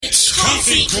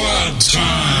Coffee Club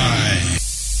time.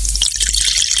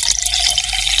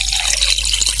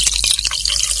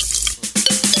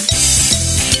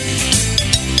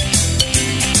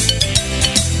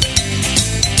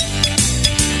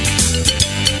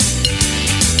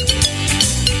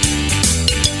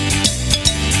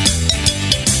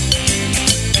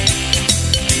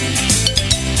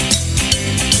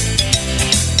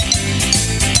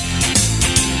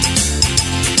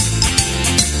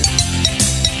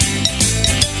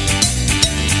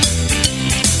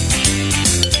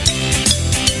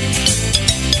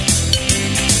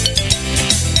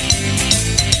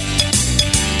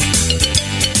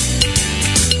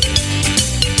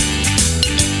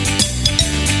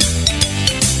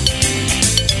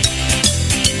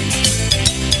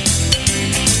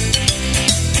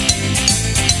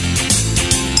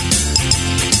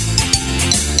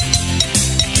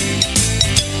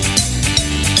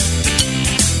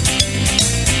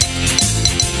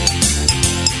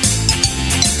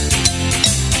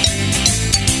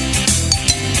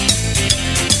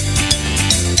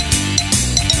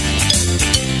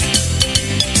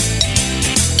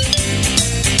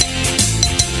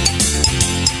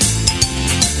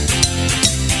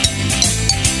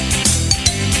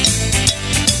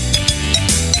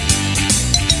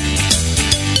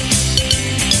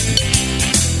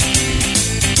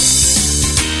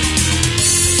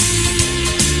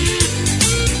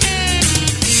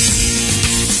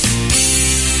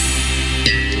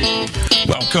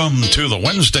 Welcome to the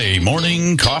Wednesday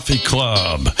Morning Coffee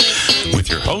Club with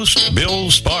your host,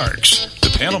 Bill Sparks. The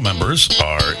panel members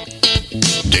are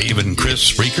Dave and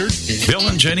Chris Riekert, Bill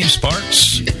and Jenny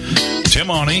Sparks, Tim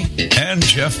Awney, and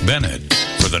Jeff Bennett.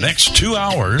 For the next 2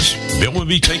 hours, Bill will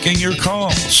be taking your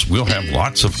calls. We'll have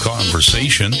lots of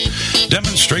conversation,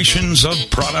 demonstrations of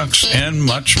products, and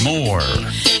much more.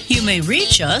 You may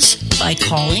reach us by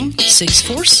calling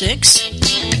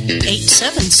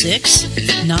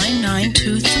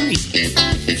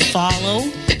 646-876-9923. Follow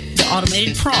the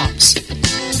automated prompts.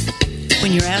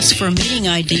 When you're asked for a meeting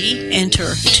ID, enter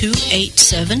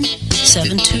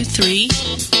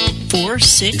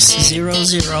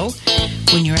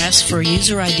 287-723-4600. When you're asked for a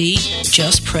user ID,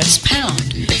 just press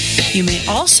pound. You may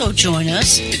also join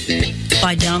us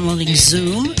by downloading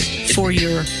Zoom for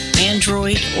your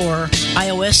Android or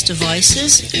iOS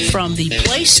devices from the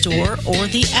Play Store or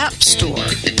the App Store.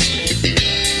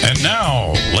 And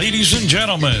now, ladies and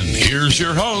gentlemen, here's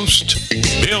your host,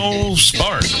 Bill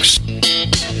Sparks.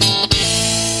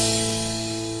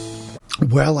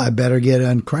 Well, I better get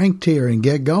uncranked here and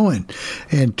get going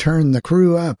and turn the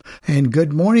crew up. And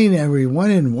good morning, everyone,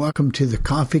 and welcome to the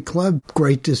Coffee Club.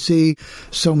 Great to see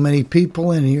so many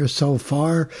people in here so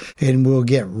far. And we'll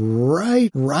get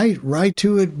right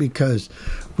to it because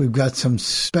we've got some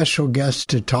special guests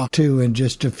to talk to in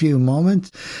just a few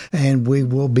moments. And we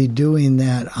will be doing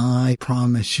that, I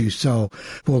promise you. So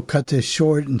we'll cut this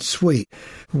short and sweet.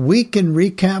 Week in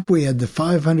recap, we had the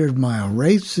 500-mile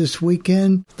race this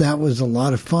weekend. That was a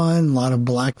lot of fun, a lot of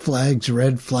black flags,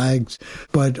 red flags,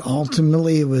 but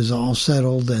ultimately it was all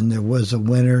settled and there was a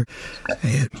winner.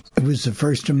 It was the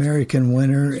first American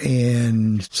winner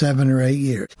in 7 or 8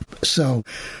 years. So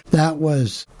that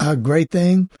was a great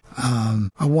thing. I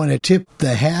want to tip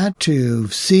the hat to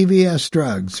CVS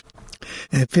Drugs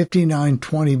at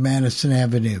 5920 Madison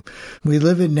Avenue. We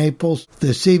live in Naples. The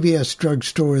CVS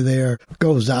drugstore there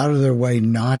goes out of their way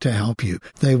not to help you.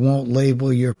 They won't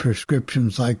label your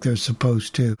prescriptions like they're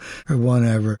supposed to or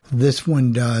whatever. This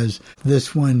one does.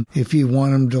 This one, if you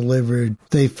want them delivered,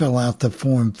 they fill out the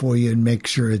form for you and make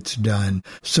sure it's done.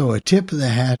 So a tip of the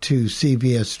hat to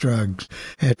CVS Drugs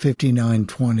at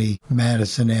 5920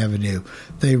 Madison Avenue.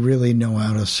 They really know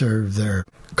how to serve their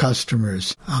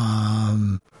customers.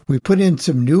 We put in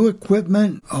some new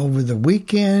equipment over the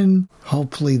weekend.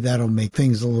 Hopefully that'll make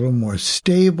things a little more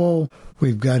stable.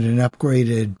 We've got an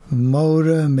upgraded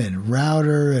modem and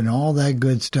router and all that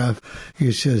good stuff.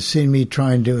 You should have seen me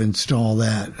trying to install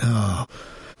that. Oh,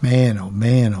 man.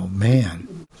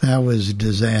 That was a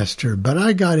disaster, but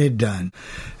I got it done.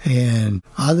 And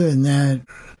other than that,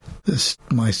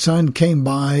 my son came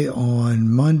by on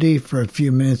Monday for a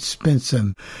few minutes, spent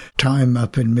some time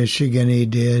up in Michigan. He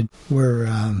did. We're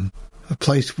a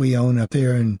place we own up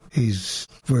there, and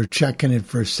we're checking it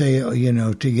for sale,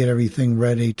 to get everything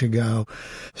ready to go.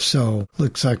 So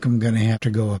looks like I'm going to have to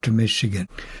go up to Michigan.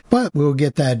 But we'll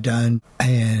get that done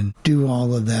and do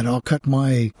all of that. I'll cut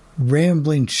my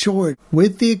rambling short,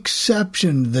 with the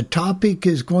exception the topic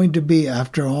is going to be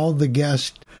after all the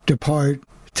guests depart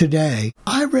today.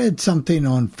 I read something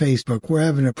on Facebook. We're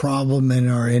having a problem in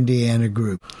our Indiana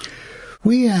group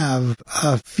we have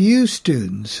a few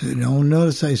students,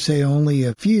 notice I say only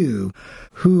a few,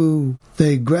 who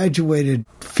they graduated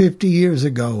 50 years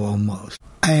ago almost.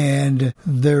 And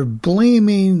they're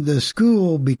blaming the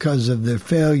school because of their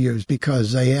failures,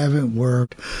 because they haven't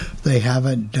worked, they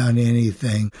haven't done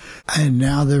anything, and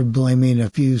now they're blaming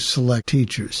a few select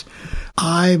teachers.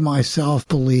 I myself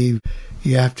believe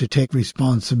you have to take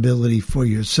responsibility for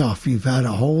yourself. You've had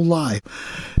a whole life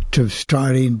to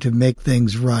starting to make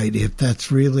things right, if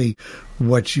that's really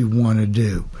what you want to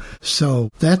do. So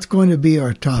that's going to be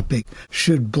our topic.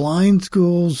 Should blind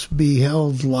schools be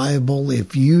held liable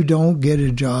if you don't get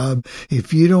a job,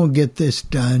 if you don't get this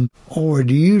done, or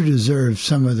do you deserve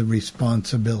some of the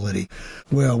responsibility?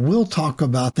 Well, we'll talk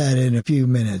about that in a few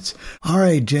minutes. All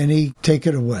right, Jenny, take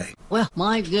it away. Well,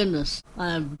 my goodness.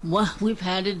 We've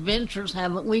had adventures,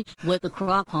 haven't we, with the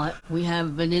crock pot. We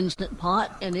have an Instant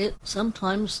Pot, and it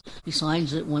sometimes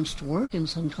decides it wants to work, and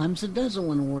sometimes it doesn't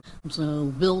want to work. So,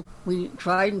 Bill, we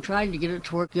tried to get it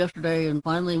to work yesterday, and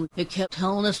finally it kept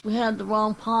telling us we had the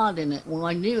wrong pot in it. Well,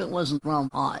 I knew it wasn't the wrong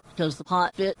pot, because the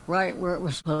pot fit right where it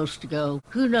was supposed to go.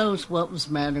 Who knows what was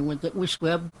the matter with it? We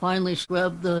finally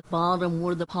scrubbed the bottom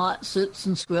where the pot sits,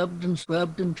 and scrubbed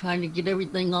and trying to get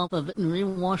everything off of it, and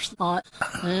re-washed the pot,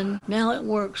 and now it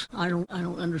works. I don't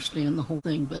understand the whole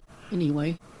thing, but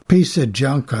anyway. Piece of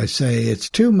junk, I say. It's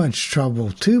too much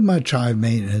trouble, too much high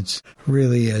maintenance,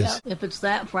 really is. Yeah, if it's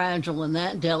that fragile and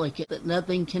that delicate that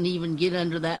nothing can even get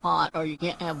under that pot, or you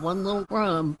can't have one little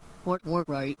crumb for it to work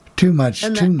right. Too much.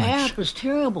 And the app is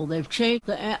terrible. They've changed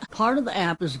the app. Part of the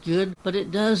app is good, but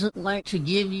it doesn't like to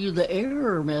give you the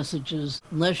error messages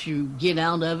unless you get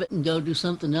out of it and go do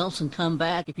something else and come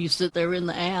back. If you sit there in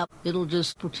the app, it'll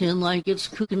just pretend like it's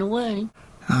cooking away.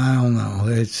 I don't know.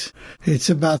 It's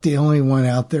about the only one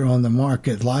out there on the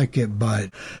market like it, but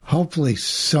hopefully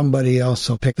somebody else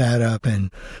will pick that up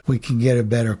and we can get a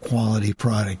better quality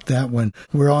product. That one,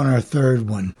 we're on our third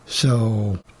one,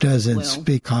 so doesn't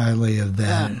speak highly of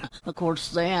that. Of course,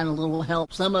 they had a little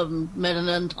help. Some of them met an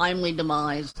untimely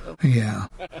demise. So. Yeah.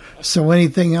 So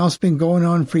anything else been going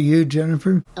on for you,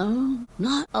 Jennifer?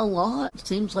 Not a lot.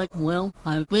 Seems like,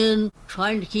 I've been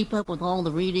trying to keep up with all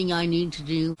the reading I need to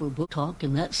do for book talk,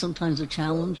 and that's sometimes a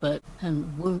challenge,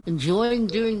 and we're enjoying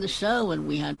doing the show, and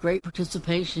we had great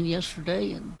participation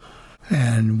yesterday.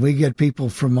 And we get people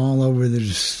from all over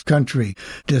the country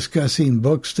discussing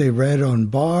books they read on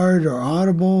Bard or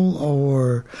Audible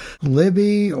or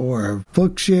Libby or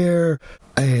Bookshare.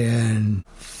 And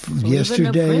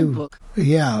yesterday,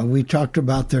 we talked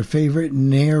about their favorite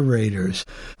narrators.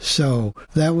 So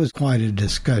that was quite a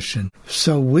discussion.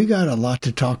 So we got a lot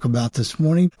to talk about this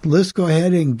morning. Let's go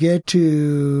ahead and get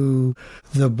to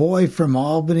the boy from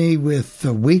Albany with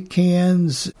the wheat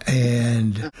cans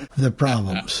and the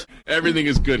problems. Everything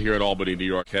is good here in Albany, New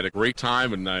York. Had a great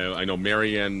time, and I know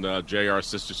Mary and JR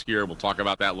sisters here. We'll talk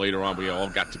about that later on. We all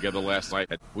got together last night.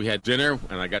 We had dinner,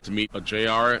 and I got to meet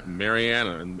JR,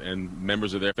 Marianne, and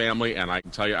members of their family, and I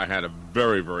can tell you I had a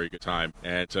very, very good time.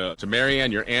 And to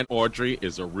Marianne, your Aunt Audrey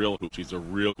is a real hoot. She's a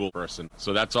real cool person.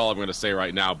 So that's all I'm going to say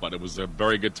right now, but it was a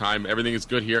very good time. Everything is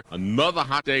good here. Another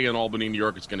hot day in Albany, New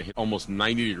York. It's going to hit almost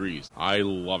 90 degrees. I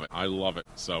love it.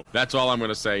 So that's all I'm going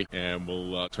to say, and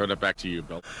we'll turn it back to you,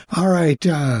 Bill. All right.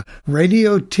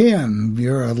 Radio Tim,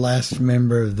 you're a last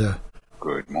member of the...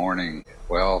 Good morning.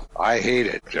 Well, I hate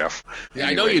it, Jeff. Yeah,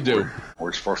 anyway, I know you do.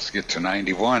 We're supposed to get to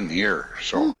 91 here,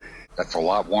 so that's a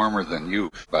lot warmer than you,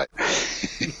 but...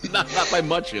 not by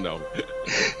much, you know.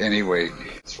 Anyway,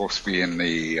 it's supposed to be in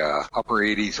the upper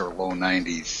 80s or low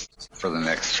 90s for the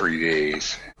next 3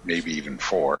 days, maybe even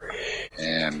 4.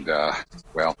 And,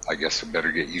 I guess I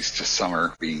better get used to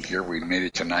summer being here. We made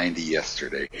it to 90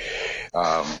 yesterday.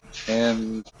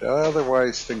 And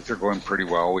otherwise, things are going pretty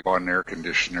well. We bought an air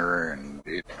conditioner, and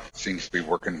it seems to be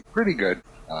working pretty good.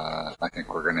 I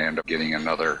think we're going to end up getting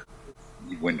another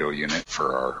window unit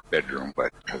for our bedroom,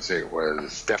 but because it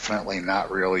was definitely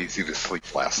not real easy to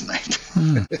sleep last night.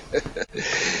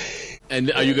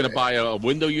 And are you going to buy a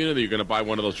window unit, or are you going to buy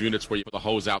one of those units where you put the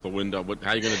hose out the window?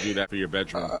 How are you going to do that for your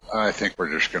bedroom? I think we're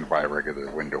just going to buy a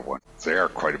regular window one. They are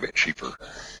quite a bit cheaper.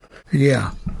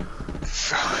 Yeah.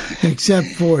 Except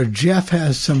for Jeff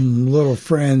has some little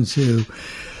friends who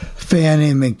fan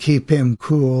him and keep him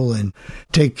cool and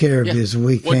take care of his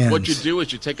weekends. What you do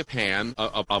is you take a pan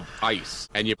of ice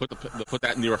and you put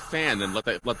that near a fan and let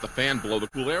the fan blow the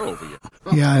cool air over you.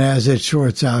 Yeah, and as it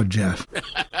shorts out, Jeff.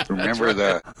 Remember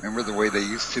the way they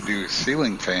used to do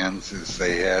ceiling fans is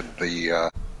they had the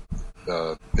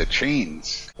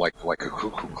chains like a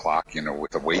cuckoo clock,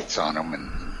 with the weights on them,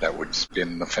 and that would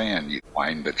spin the fan. You'd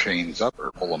wind the chains up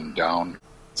or pull them down.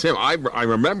 Tim, I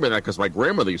remember that because my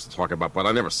grandmother used to talk about, but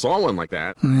I never saw one like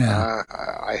that. Yeah.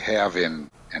 I have in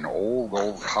an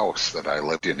old house that I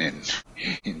lived in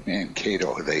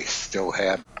Mankato. They still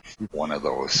had one of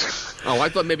those. Oh, I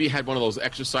thought maybe you had one of those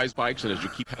exercise bikes, and as you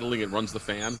keep pedaling, it runs the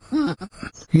fan.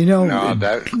 You know, No,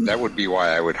 that would be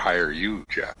why I would hire you,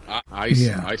 Jeff.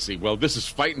 I see. Well, this is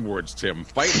fighting words, Tim.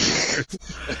 Fighting words.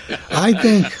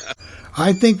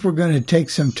 I think we're going to take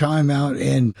some time out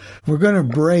and we're going to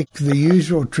break the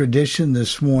usual tradition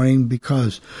this morning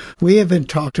because we haven't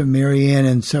talked to Marianne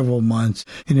in several months.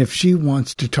 And if she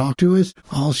wants to talk to us,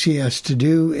 all she has to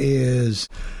do is,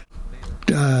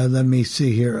 let me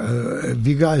see here. If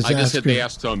you guys I just ask hit the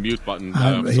ask to unmute button.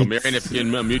 So, Marianne, if you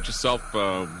can unmute yourself,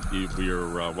 you're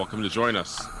welcome to join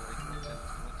us.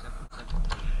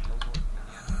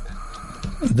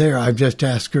 There, I've just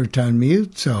asked her to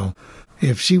unmute, so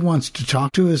if she wants to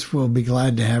talk to us, we'll be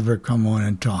glad to have her come on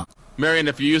and talk. Marianne,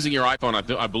 if you're using your iPhone,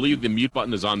 I believe the mute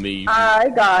button is on the... I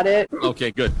got it.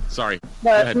 Okay, good. Sorry.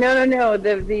 But no.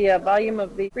 The volume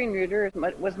of the screen reader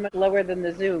was much lower than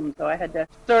the Zoom, so I had to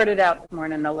sort it out this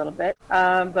morning a little bit.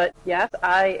 But yes,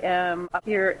 I am up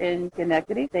here in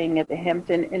Schenectady, staying at the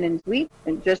Hampton Inn and Suite,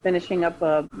 and just finishing up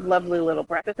a lovely little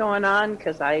breakfast going on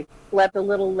because I slept a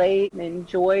little late and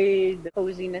enjoyed the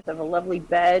coziness of a lovely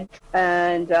bed.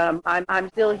 And I'm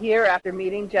still here after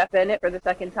meeting Jeff Bennett for the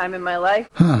second time in my life.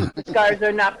 Huh. Scars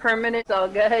are not permanent. It's all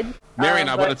good. Marianne,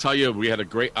 I want to tell you,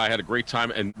 I had a great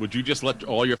time. And would you just let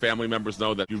all your family members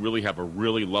know that you really have a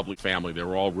really lovely family?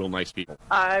 They're all real nice people.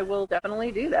 I will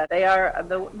definitely do that. They are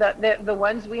the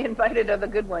ones we invited are the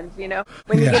good ones. You know,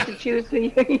 when you get to choose,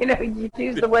 you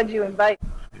choose the ones you invite,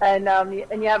 and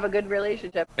you have a good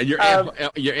relationship. And your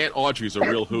Aunt Audrey's a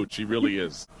real hoot. She really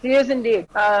is. She is indeed.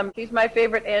 She's my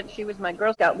favorite aunt. She was my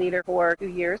Girl Scout leader for 2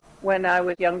 years when I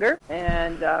was younger,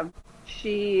 and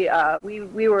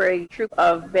we were a troop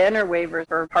of banner wavers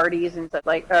for parties and stuff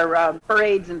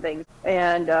parades and things.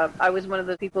 And I was one of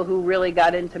the people who really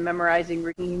got into memorizing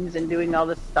routines and doing all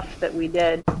the stuff that we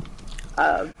did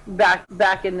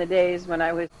back in the days when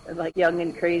I was like young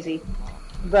and crazy.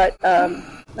 But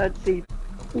let's see,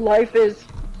 life is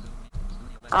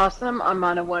awesome. I'm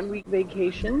on a 1-week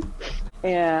vacation,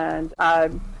 and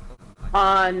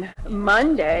on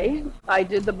Monday I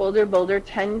did the Boulder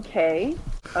 10K.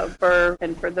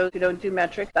 For those who don't do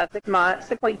metrics, that's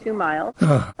 6.2 miles.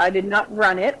 I did not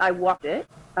run it; I walked it.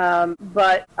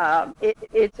 But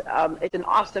it's an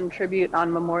awesome tribute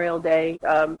on Memorial Day,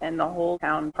 and the whole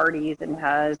town parties and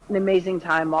has an amazing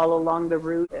time all along the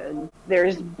route. And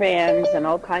there's bands and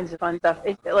all kinds of fun stuff.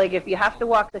 It's like if you have to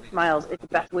walk 6 miles, it's the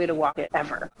best way to walk it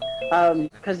ever,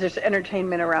 because there's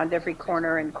entertainment around every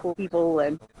corner and cool people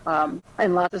and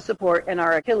lots of support. And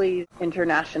our Achilles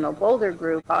International Boulder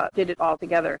group did it all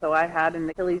together. So I had an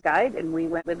Achilles guide, and we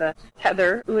went with a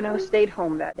Heather. Uno stayed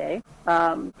home that day,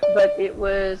 but it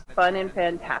was fun and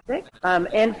fantastic.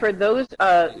 And for those,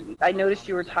 I noticed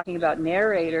you were talking about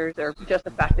narrators, or just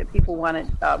the fact that people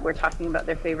were talking about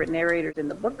their favorite narrators in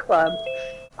the book club.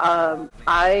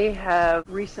 I have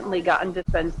recently gotten to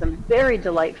spend some very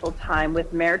delightful time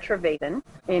with Mayor Trevathan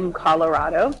in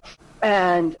Colorado.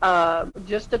 And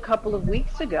just a couple of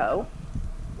weeks ago,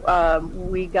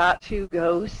 we got to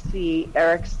go see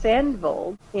Eric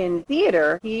Sandvold in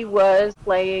theater. He was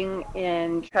playing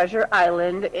in Treasure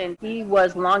Island, and he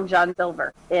was Long John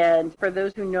Silver. And for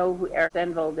those who know who Eric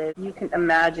Sandvold is, you can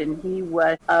imagine he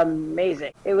was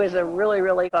amazing. It was a really,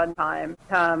 really fun time.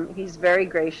 He's very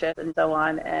gracious and so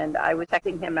on. And I was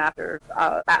texting him after,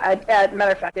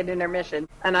 matter of fact, at intermission.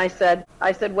 And I said,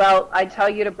 well, I tell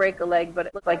you to break a leg, but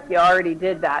it looks like you already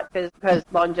did that because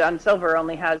Long John Silver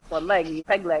only has one leg,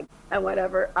 peg leg and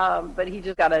whatever, but he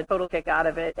just got a total kick out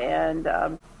of it. And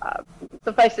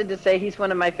suffice it to say, he's one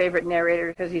of my favorite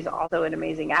narrators because he's also an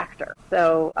amazing actor.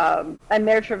 So, and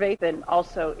Mayor Trevathan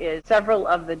also is. Several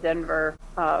of the Denver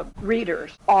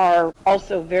readers are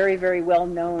also very, very well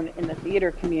known in the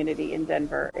theater community in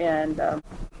Denver,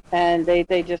 and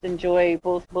they just enjoy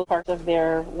both parts of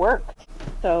their work.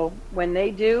 So when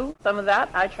they do some of that,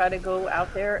 I try to go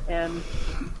out there and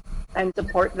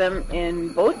support them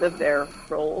in both of their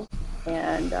roles.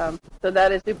 And so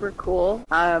that is super cool.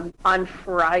 On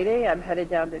Friday, I'm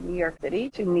headed down to New York City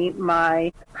to meet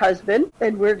my husband,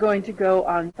 and we're going to go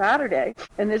on Saturday.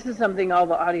 And this is something all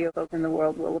the audio folks in the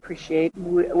world will appreciate.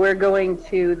 We're going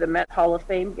to the Met Hall of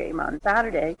Fame game on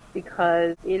Saturday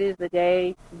because it is the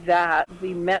day that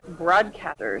the Met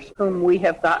broadcasters, whom we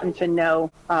have gotten to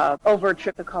know over a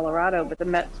trip to Colorado, but the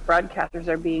Met broadcasters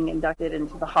are being inducted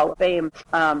into the Hall of Fame.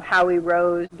 Howie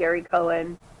Rose, Gary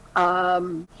Cohen,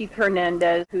 Keith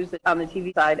Hernandez, who's on the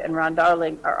TV side, and Ron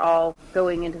Darling are all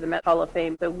going into the Met Hall of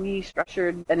Fame. So we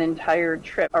structured an entire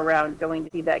trip around going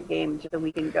to see that game just so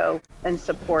we can go and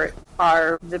support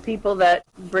the people that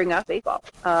bring us baseball.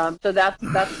 So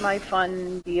that's my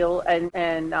fun deal,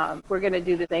 and we're going to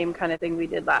do the same kind of thing we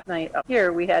did last night up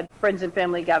here. We had friends and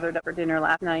family gathered up for dinner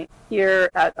last night here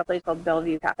at a place called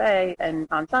Bellevue Cafe, and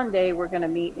on Sunday we're going to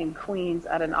meet in Queens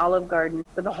at an Olive Garden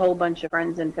with a whole bunch of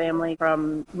friends and family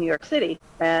from New York City.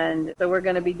 And so we're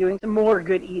going to be doing some more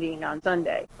good eating on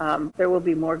Sunday. There will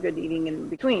be more good eating in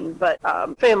between, but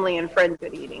family and friends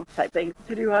good eating type things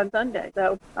to do on Sunday.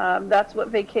 So that's what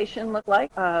vacation looked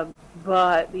like.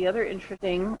 But the other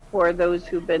interesting for those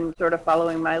who've been sort of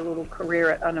following my little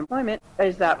career at unemployment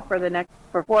is that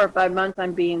for 4 or 5 months,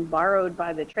 I'm being borrowed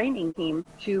by the training team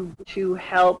to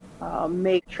help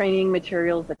make training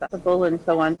materials accessible and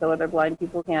so on, so other blind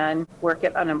people can work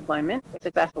at unemployment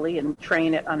successfully and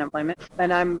train at unemployment.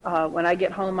 And I'm when I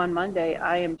get home on Monday,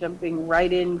 I am jumping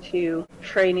right into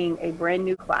training a brand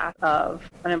new class of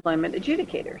unemployment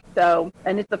adjudicators. So,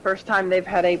 and it's the first time they've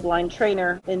had a blind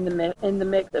trainer in the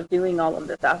mix of doing all of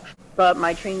this stuff. But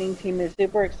my training team is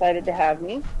super excited to have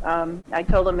me. I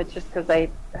told them it's just because they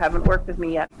haven't worked with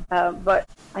me yet, but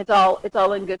it's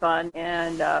all in good fun,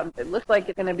 and it looks like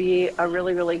it's going to be a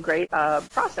really, really great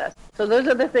process. So those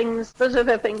are the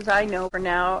things I know for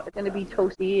now. It's going to be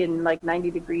toasty and like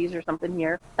 90 degrees or something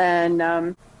here,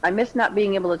 and I miss not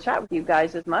being able to chat with you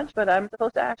guys as much, but I'm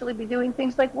supposed to actually be doing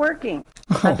things like working.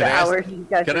 Can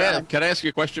I ask you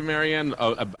a question, Marianne?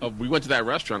 We went to that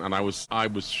restaurant, and I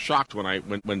was shocked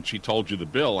when she told you the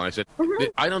bill. And I said,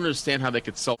 I don't understand how they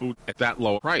could sell food at that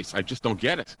low price. I just don't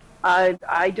get it.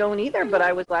 I don't either, but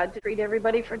I was glad to treat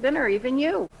everybody for dinner, even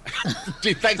you.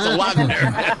 Gee, thanks a lot,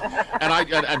 Marianne.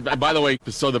 And by the way,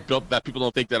 so that people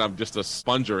don't think that I'm just a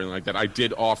sponger and like that, I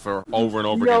did offer over and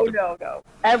over again. No.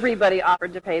 Everybody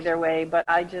offered to pay their way, but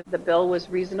the bill was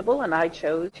reasonable, and I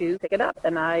chose to pick it up.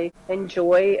 And I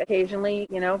enjoy occasionally,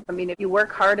 if you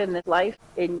work hard in this life,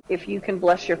 and if you can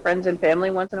bless your friends and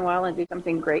family once in a while and do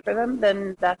something great for them,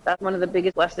 then that's one of the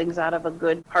biggest blessings out of a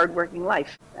good, hardworking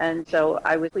life. And so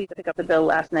I was pleased to pick up the bill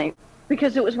last night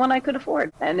because it was one I could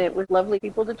afford, and it was lovely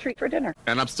people to treat for dinner.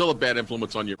 And I'm still a bad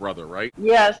influence on your brother, right?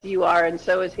 Yes, you are, and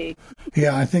so is he.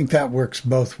 Yeah, I think that works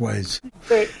both ways.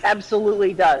 It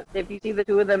absolutely does. If you see the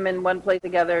two of them in one place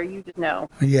together, you just know.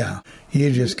 Yeah,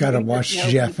 you just got to watch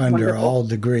Jeff under wonderful. All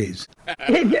degrees.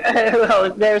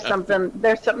 Well, there's something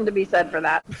to be said for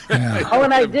that. Yeah. Oh,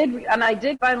 and I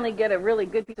did finally get a really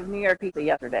good piece of New York pizza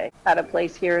yesterday at a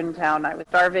place here in town. I was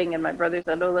starving, and my brother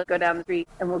said, "Oh, let's go down the street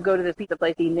and we'll go to this pizza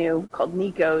place he knew called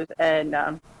Nico's," and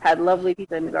had lovely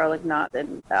pizza and garlic knots,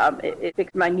 and it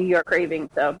fixed my New York craving,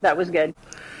 so that was good.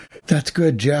 That's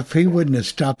good, Jeff. He wouldn't have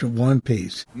stopped at one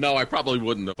piece. No, I probably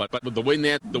wouldn't have. But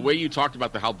the way you talked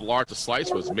about how large the slice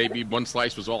was, maybe one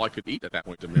slice was all I could eat at that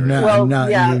point. No,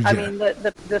 yeah. You, I mean,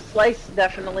 the slice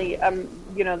definitely.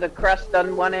 The crust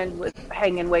on one end was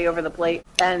hanging way over the plate,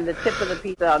 and the tip of the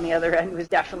pizza on the other end was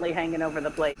definitely hanging over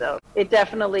the plate. So it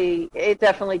definitely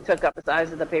took up the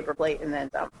size of the paper plate and then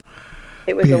some.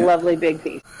 It was a lovely big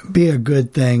piece. Be a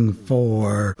good thing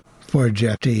for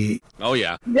Jeff to eat. Oh,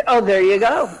 yeah. Oh, there you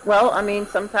go. Well, I mean,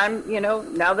 sometime,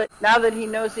 now that he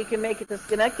knows he can make it to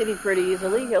Schenectady pretty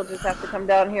easily, he'll just have to come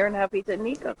down here and have pizza at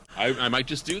Nico. I might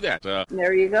just do that.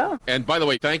 There you go. And by the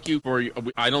way, thank you for,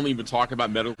 I don't even talk about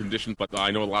medical conditions, but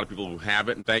I know a lot of people who have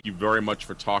it, and thank you very much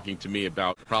for talking to me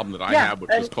about the problem that I have,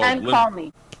 which is called call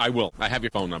me. I will. I have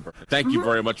your phone number. Thank you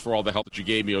very much for all the help that you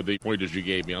gave me, or the pointers you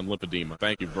gave me on lymphedema.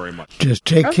 Thank you very much. Just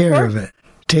take care of it.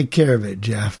 Take care of it,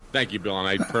 Jeff. Thank you, Bill, and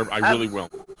I really will.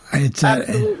 It's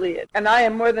absolutely. And I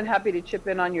am more than happy to chip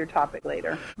in on your topic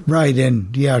later. Right,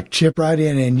 and chip right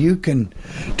in, and you can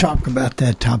talk about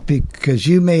that topic because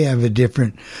you may have a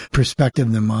different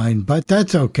perspective than mine, but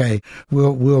that's okay.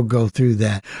 We'll go through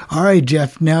that. All right,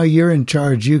 Jeff, now you're in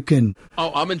charge. You can.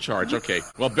 Oh, I'm in charge. Okay.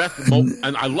 Well, Beth,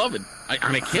 and I love it.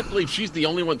 I can't believe she's the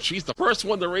only one. She's the first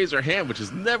one to raise her hand, which is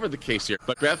never the case here.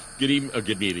 But Beth,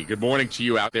 good morning to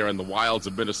you out there in the wilds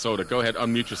of Minnesota. Go ahead,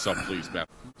 unmute yourself, please, Beth.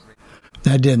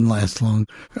 That didn't last long.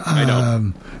 I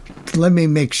know. Let me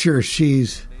make sure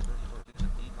she's.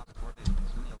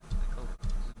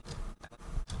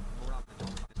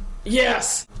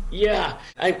 Yes. Yeah.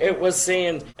 It was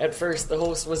saying at first the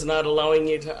host was not allowing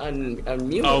you to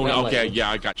unmute. Oh, okay.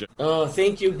 Yeah, I got you. Oh,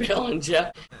 thank you, Bill and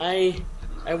Jeff.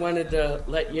 I wanted to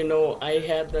let you know I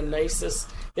had the nicest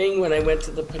thing when I went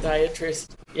to the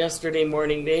podiatrist yesterday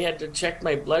morning. They had to check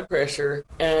my blood pressure,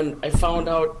 and I found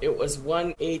out it was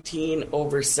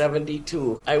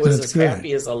 118/72. I was as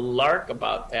happy as a lark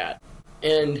about that.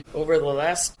 And over the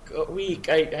last week,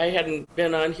 I hadn't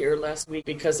been on here last week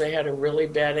because I had a really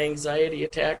bad anxiety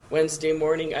attack Wednesday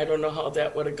morning. I don't know how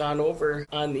that would have gone over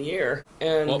on the air.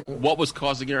 And what was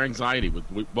causing your anxiety?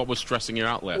 What was stressing you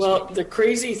out last week? Well, the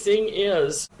crazy thing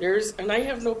is, and I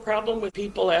have no problem with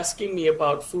people asking me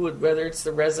about food, whether it's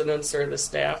the residents or the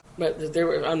staff. But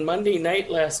on Monday night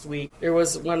last week, there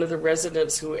was one of the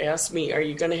residents who asked me, "Are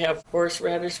you going to have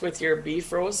horseradish with your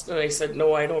beef roast?" And I said,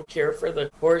 "No, I don't care for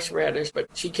the horseradish." But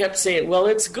she kept saying, "Well,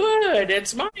 it's good,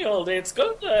 it's mild, it's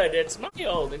good, it's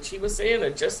mild." And she was saying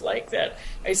it just like that.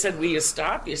 I said, "Will you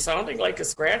stop? You're sounding like a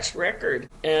scratched record."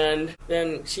 And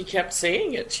then she kept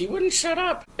saying it. She wouldn't shut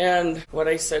up. And what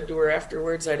I said to her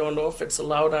afterwards, I don't know if it's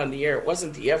allowed on the air. It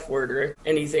wasn't the F word or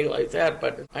anything like that,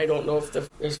 but I don't know if the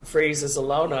phrase is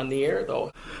allowed on the air,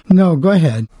 though. No, go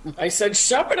ahead. I said,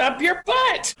 "Shove it up your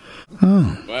butt."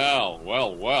 Oh.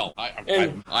 Well.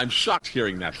 I'm shocked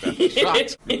hearing that, Beth.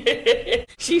 Shocked.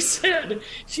 She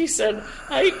said,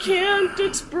 "I can't,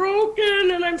 it's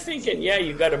broken." And I'm thinking, yeah,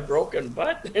 you got a broken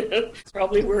butt.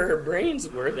 Probably where her brains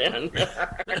were then.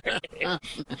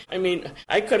 I mean,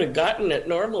 I could have gotten it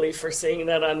normally for saying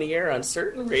that on the air on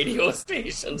certain radio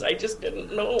stations. I just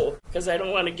didn't know, because I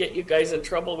don't want to get you guys in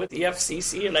trouble with the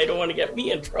FCC, and I don't want to get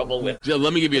me in trouble with.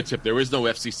 Let me give you a tip. There is no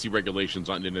FCC regulations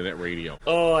on internet radio.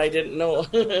 Oh, I didn't know.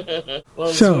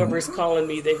 Well, whoever's calling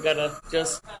me, they've got to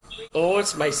just... Oh,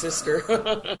 it's my sister.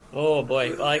 Oh,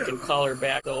 boy. Well, I can call her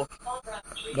back, though.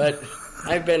 But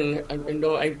I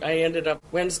ended up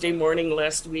Wednesday morning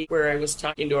last week where I was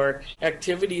talking to our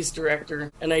activities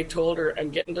director, and I told her I'm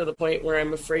getting to the point where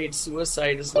I'm afraid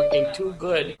suicide is looking too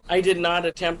good. I did not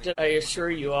attempt it. I assure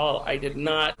you all, I did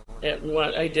not in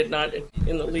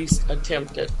the least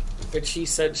attempt it. But she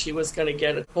said she was going to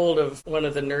get a hold of one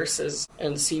of the nurses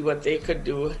and see what they could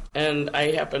do. And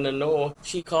I happen to know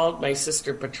she called my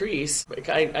sister Patrice.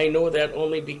 I know that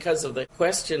only because of the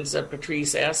questions that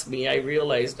Patrice asked me. I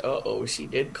realized, she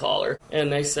did call her.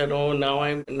 And I said, now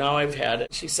I've had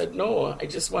it. She said, "No, I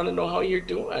just want to know how you're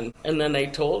doing." And then I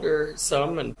told her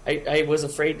some, and I was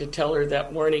afraid to tell her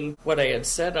that morning what I had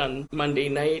said on Monday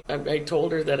night. I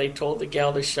told her that I told the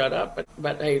gal to shut up,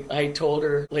 but I told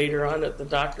her later on at the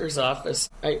doctor's office.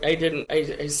 I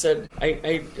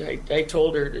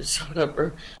told her to shut up,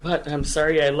 but I'm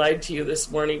sorry I lied to you this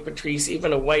morning, Patrice.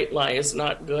 Even a white lie is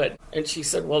not good. And she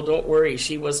said, "Well, don't worry."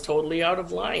 She was totally out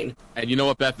of line. And you know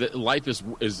what, Beth? Life is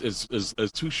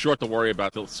too short to worry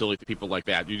about silly people like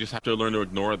that. You just have to learn to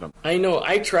ignore them. I know.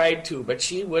 I tried to, but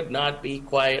she would not be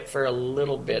quiet for a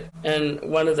little bit. And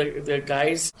one of the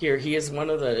guys here, he is one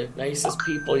of the nicest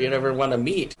people you'd ever want to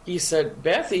meet. He said,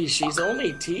 "Bethy, she's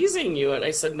only teasing you." And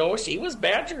I said, "No, she was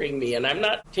badgering me, and I'm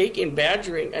not taking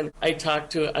badgering." And I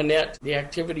talked to Annette, the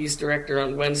activities director,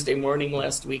 on Wednesday morning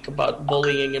last week about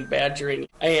bullying and badgering.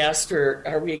 I asked her,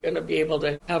 "Are we going to be able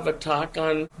to have a talk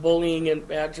on bullying and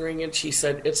badgering?" And she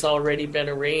said, "It's already been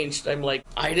arranged." I'm like,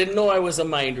 I didn't know I was a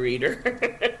mind reader.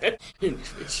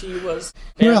 She was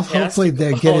fantastic. Well, hopefully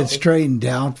they get it straightened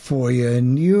out for you,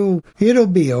 and it'll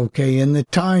be okay. And the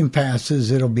time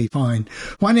passes, it'll be fine.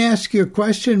 Want to ask you a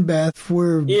question, Beth?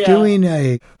 We're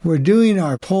doing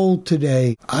our poll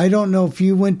today. I don't know if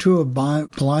you went to a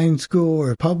blind school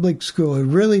or a public school. It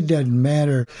really doesn't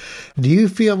matter. Do you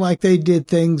feel like they did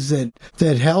things that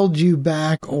held you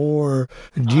back, or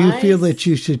do you feel that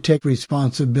you should take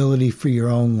responsibility for your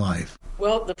own life?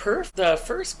 Well, the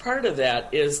first part of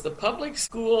that is the public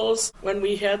schools, when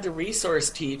we had the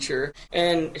resource teacher,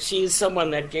 and she's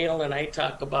someone that Gail and I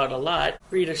talk about a lot,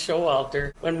 Rita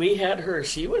Showalter. When we had her,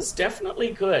 she was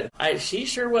definitely good. She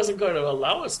sure wasn't going to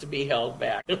allow us to be held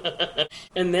back.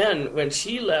 And then when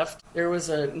she left, there was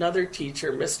another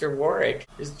teacher, Mr. Warwick,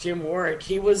 Jim Warwick.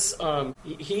 He was, I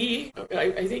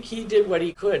think he did what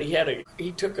he could.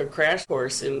 He took a crash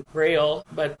course in Braille,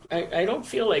 but I don't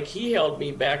feel like he held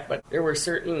me back, but there were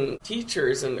certain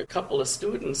teachers and a couple of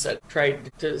students that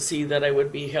tried to see that I would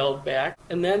be held back.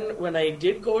 And then when I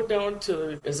did go down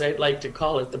to, as I'd like to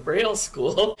call it, the Braille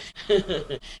school,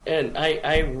 and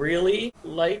I really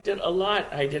liked it a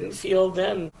lot. I didn't feel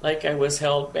then like I was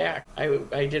held back.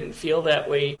 I didn't feel that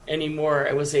way anymore.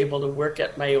 I was able to work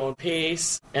at my own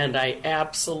pace, and I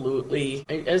absolutely,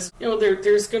 as you know,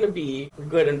 there's going to be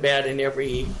good and bad in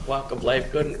every walk of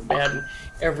life, good and bad in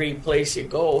every place you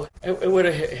go. It would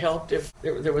have helped if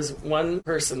there was one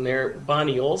person there,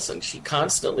 Bonnie Olson. She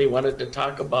constantly wanted to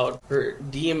talk about her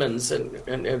demons,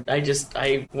 and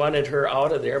I wanted her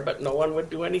out of there, but no one would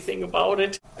do anything about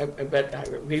it.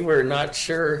 But we were not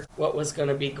sure what was going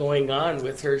to be going on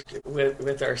with her,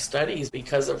 with our studies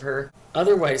because of her.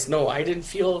 Otherwise, no, I didn't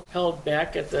feel held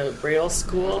back at the Braille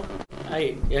school.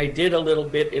 I did a little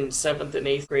bit in 7th and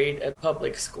 8th grade at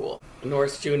public school,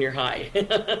 North Junior High.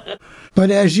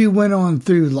 But as you went on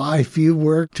through life, you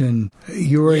worked and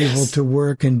you were able to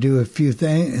work and do a few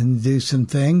things and do some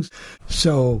things.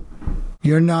 So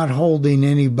you're not holding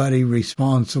anybody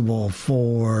responsible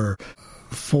for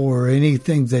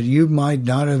anything that you might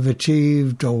not have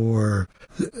achieved, or,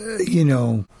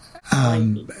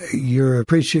 you're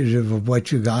appreciative of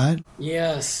what you got.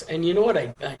 Yes, and you know what?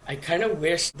 I kind of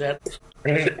wish that,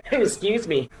 excuse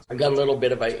me, I got a little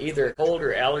bit of either cold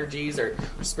or allergies or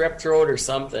strep throat or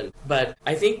something. But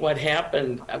I think what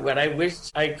happened, what I wish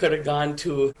I could have gone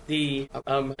to the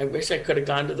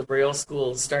Braille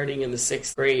school starting in the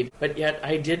 6th grade. But yet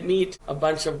I did meet a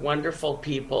bunch of wonderful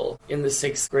people in the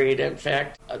 6th grade. In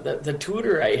fact, the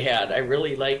tutor I had, I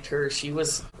really liked her. She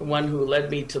was the one who led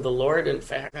me to the Lord. In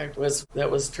fact, that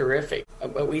was terrific.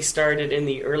 But we started in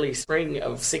the early spring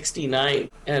of '69,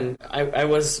 and I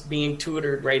was being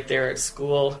tutored right there at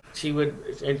school. She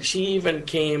even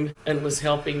came and was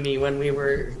helping me when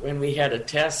we had a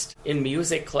test in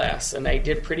music class, and I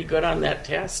did pretty good on that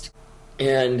test.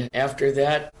 And after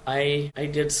that, I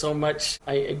did so much.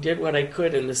 I did what I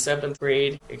could in the 7th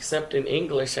grade, except in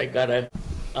English.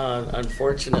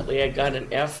 Unfortunately, I got an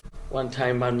F one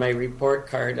time on my report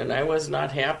card, and I was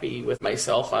not happy with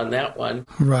myself on that one.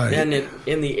 Right. And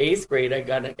in the 8th grade, I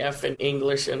got an F in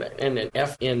English and an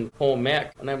F in home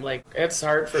ec. And I'm like, it's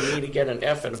hard for me to get an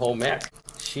F in home ec.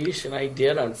 Sheesh, and I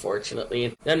did, unfortunately.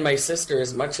 And then my sister,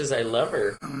 as much as I love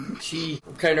her, she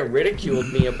kind of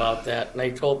ridiculed me about that. And I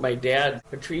told my dad,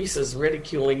 Patrice is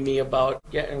ridiculing me about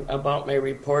my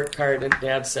report card. And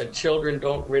Dad said, children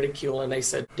don't ridicule. And I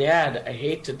said, Dad, I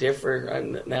hate to differ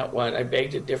on that one. I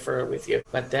beg to differ with you.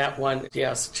 But that one,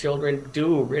 yes, children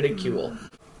do ridicule.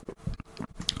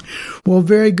 Well,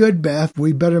 very good, Beth.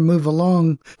 We better move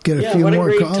along. Get a few more callers. Yeah, what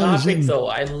a great topic, though.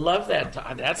 I love that.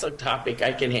 That's a topic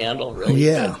I can handle really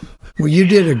good. Well, you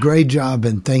did a great job,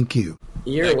 and thank you.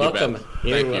 You're welcome.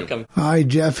 You're welcome. All right,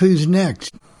 Jeff, who's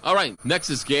next? All right,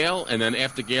 next is Gail, and then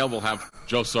after Gail, we'll have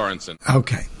Joe Sorensen.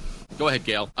 Okay. Go ahead,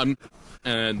 Gail. And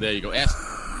there you go.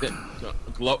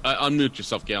 Unmute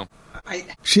yourself, Gail.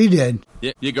 She did.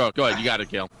 Yeah, you go. Go ahead. You got it,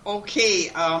 Gail. Okay.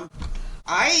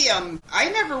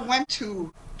 I never went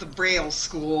to the Braille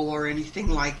school or anything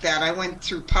like that. I went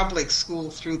through public school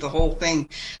through the whole thing.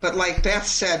 But like Beth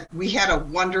said, we had a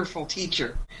wonderful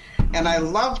teacher. And I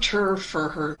loved her for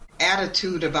her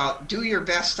attitude about do your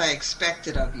best, I expect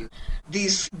it of you.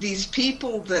 These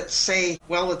people that say,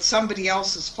 well, it's somebody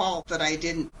else's fault that I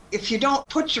didn't. If you don't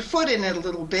put your foot in it a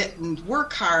little bit and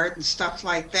work hard and stuff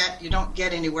like that, you don't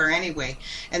get anywhere anyway.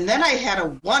 And then I had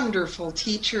a wonderful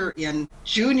teacher in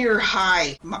junior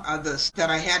high that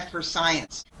I had for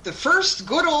science. The first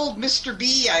good old Mr.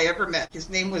 B I ever met. His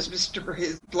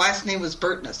last name was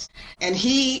Burtness. And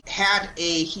he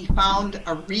found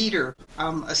a reader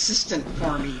assistant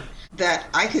for me that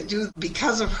I could do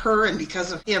because of her and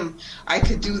because of him. I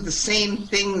could do the same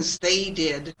things they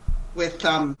did with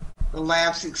the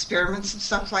labs, experiments and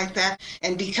stuff like that.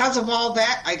 And because of all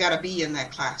that, I got a B in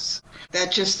that class.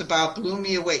 That just about blew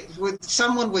me away.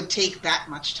 Someone would take that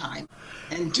much time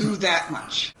and do that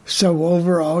much. So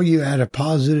overall, you had a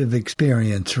positive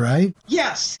experience, right?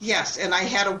 Yes. And I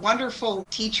had a wonderful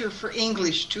teacher for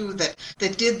English, too, that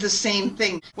did the same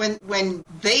thing. When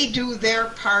they do their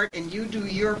part and you do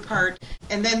your part.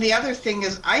 And then the other thing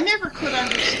is, I never could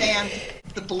understand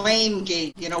the blame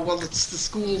game. Well, it's the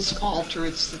school's fault or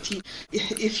it's the teacher.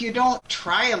 If you don't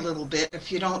try a little bit,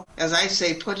 if you don't, as I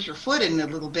say, put your foot in a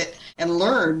little bit and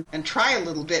learn and try a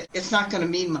little bit, it's not going to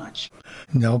mean much.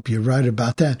 Nope, you're right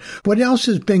about that. What else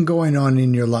has been going on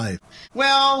in your life?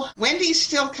 Well, Wendy's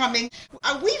still coming.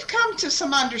 We've come to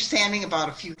some understanding about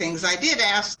a few things. I did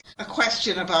ask a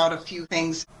question about a few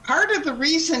things. Part of the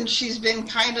reason she's been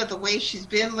kind of the way she's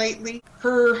been lately,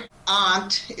 her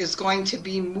aunt is going to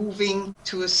be moving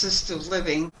to assisted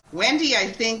living. Wendy, I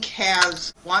think,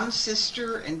 has one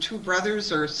sister and two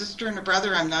brothers, or a sister and a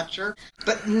brother, I'm not sure.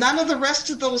 But none of the rest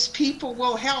of those people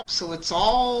will help, so it's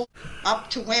all up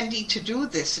to Wendy to do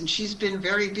this. And she's been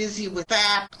very busy with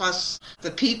that, plus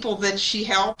the people that she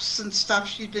helps and stuff.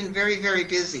 She's been very, very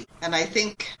busy. And I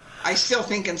still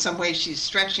think in some ways she's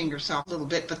stretching herself a little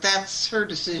bit, but that's her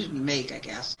decision to make, I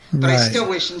guess. But right. I still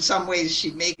wish in some ways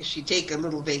she'd take a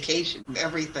little vacation from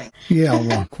everything.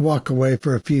 Yeah, walk away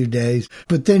for a few days.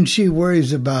 But then she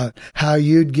worries about how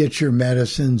you'd get your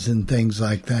medicines and things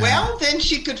like that. Well, then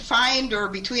she could find, or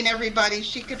between everybody,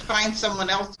 she could find someone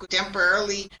else who could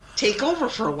temporarily take over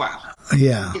for a while.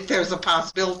 Yeah. If there's a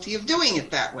possibility of doing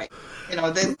it that way.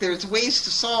 There's ways to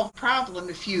solve a problem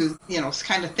if you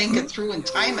kind of think it through and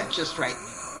time it just right.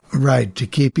 Right, to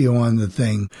keep you on the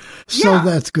thing. So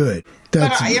that's good.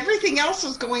 But everything else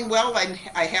is going well.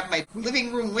 I have my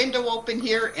living room window open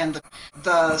here, and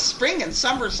the spring and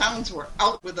summer sounds were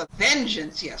out with a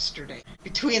vengeance yesterday.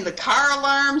 Between the car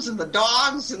alarms and the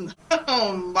dogs and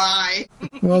oh my.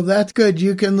 Well, that's good.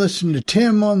 You can listen to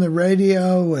Tim on the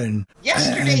radio and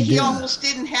yesterday he almost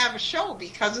didn't have a show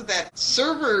because of that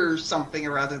server something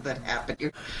or other that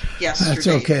happened yesterday. That's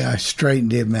okay. I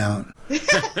straightened him out.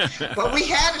 But we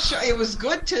had a show. It was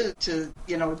good to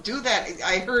do that.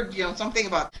 I heard something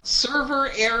about server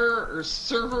error or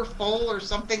server full or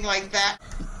something like that.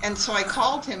 And so I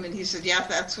called him and he said, yeah,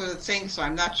 that's what it's saying. So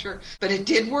I'm not sure. But it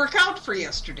did work out for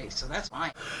yesterday. So that's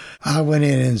fine. I went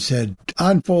in and said,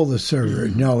 unfold the server.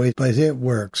 No, but it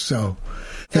works. So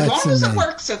that's as long as it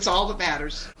works, that's all that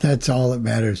matters. That's all that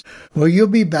matters. Well, you'll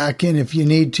be back in if you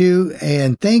need to.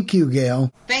 And thank you,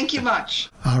 Gail. Thank you much.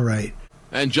 All right.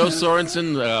 And Joe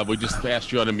Sorensen, we just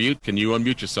asked you to unmute. Can you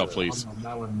unmute yourself, please?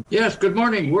 Yes, good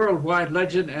morning, Worldwide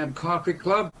Legend and Coffee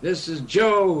Club. This is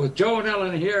Joe with Joe and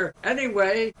Ellen here.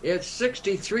 Anyway, it's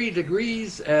 63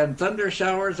 degrees and thunder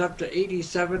showers up to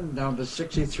 87, down to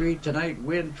 63 tonight.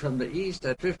 Wind from the east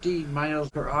at 15 miles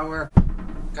per hour.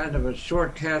 Kind of a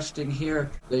short casting here.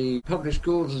 The public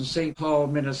schools in St. Paul,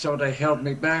 Minnesota held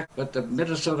me back, but the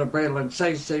Minnesota Braille and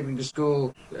Sight Saving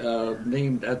School,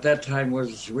 named at that time,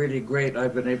 was really great.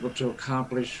 I've been able to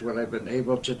accomplish what I've been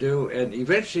able to do, and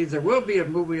eventually there will be a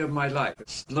movie of my life.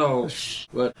 It's slow,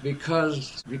 but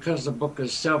because the book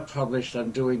is self-published,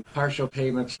 I'm doing partial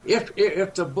payments. If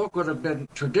the book would have been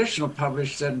traditional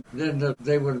published, then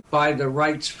they would buy the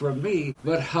rights from me.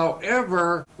 But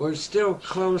however, we're still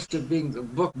close to being the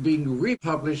book being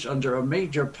republished under a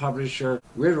major publisher,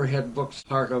 Riverhead Books,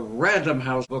 part of Random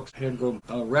House Books,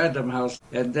 Random House,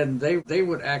 and then they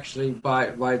would actually buy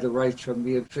the rights from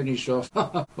me and finish off.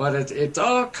 But it's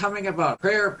all coming about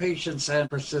prayer, patience, and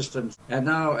persistence. And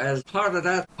now, as part of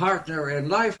that partner in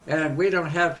life, and we don't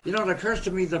have, it occurs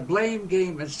to me, the blame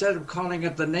game, instead of calling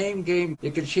it the name game,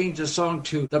 you can change the song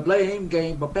to the blame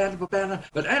game.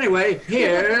 But anyway,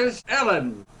 here's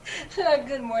Ellen.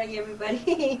 Good morning,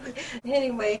 everybody.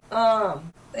 Anyway,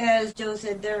 as Joe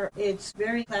said, it's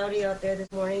very cloudy out there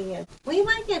this morning, and we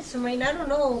might get some rain. I don't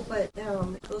know, but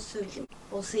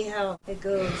we'll see how it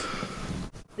goes,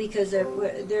 because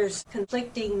there's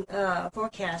conflicting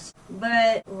forecasts,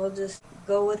 but we'll just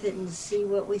go with it and see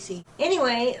what we see.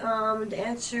 Anyway, to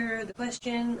answer the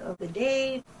question of the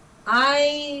day,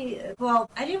 I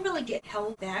didn't really get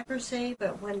held back per se,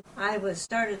 but when I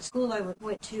started school, I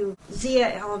went to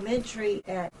Zia Elementary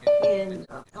in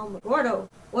El Gordo.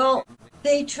 Well,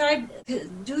 they tried,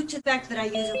 due to the fact that I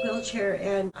use a wheelchair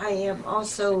and I am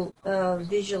also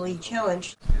visually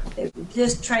challenged, they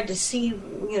just tried to see,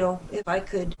 if I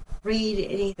could read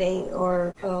anything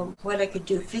or what I could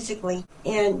do physically.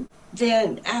 And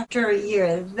then after a year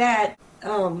of that,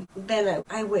 then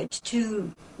I went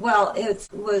to, it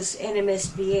was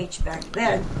NMSBH back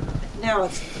then. Now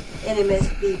it's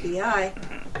NMSBBI.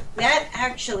 That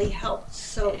actually helped.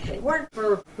 So if it weren't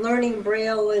for learning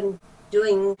Braille and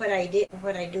doing what I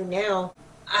do now,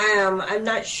 I'm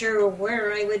not sure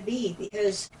where I would be,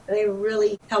 because they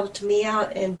really helped me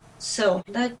out. And so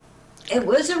it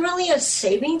wasn't really a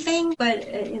saving thing, but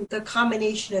the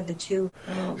combination of the two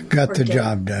got the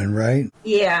job done, right?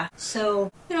 Yeah.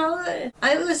 So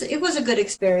it was a good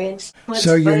experience.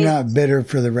 So you're not bitter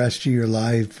for the rest of your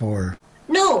life, or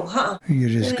no? Huh? You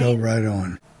just go right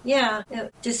on. Yeah.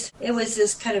 It was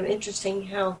just kind of interesting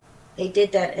how they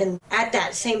did that, and at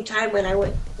that same time when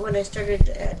I started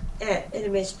at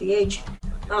NMSBH,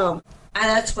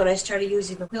 that's when I started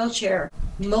using the wheelchair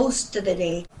most of the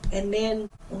day. And then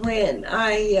when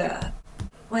I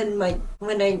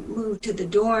moved to the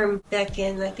dorm back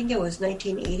in, I think it was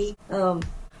 1980,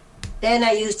 then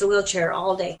I used the wheelchair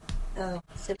all day,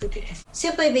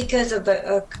 simply because of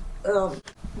the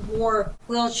more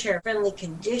wheelchair-friendly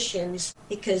conditions,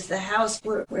 because the house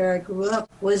where I grew up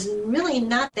was really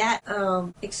not that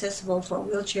accessible for a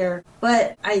wheelchair.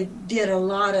 But I did a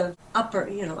lot of upper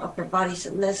bodies,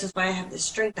 and this is why I have the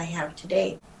strength I have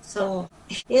today. So,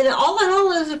 all in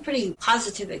all, it was a pretty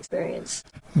positive experience.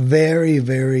 Very,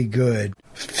 very good.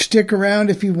 Stick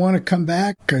around if you want to come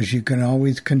back, because you can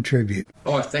always contribute.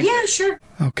 Oh, thank you. Yeah, sure.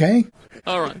 Okay.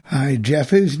 All right. All right,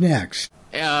 Jeff, who's next?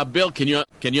 Bill, can you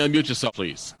unmute yourself,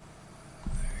 please?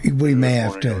 We may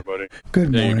have to. Everybody.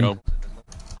 Good morning. There you go.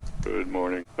 Good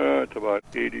morning. It's about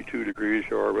 82 degrees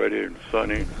here already and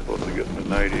sunny. Supposed to get in the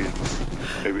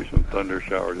 90s. Maybe some thunder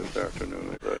showers this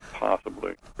afternoon.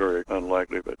 Possibly. Very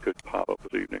unlikely, but could pop up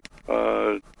this evening.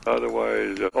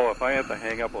 Otherwise, if I have to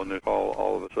hang up on this call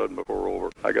all of a sudden before we're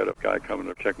over, I got a guy coming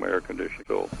to check my air conditioning.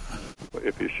 So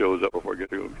if he shows up before I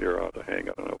get to him here, I'll have to hang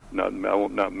up.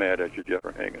 I'm not mad at you, Jeff,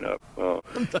 for hanging up.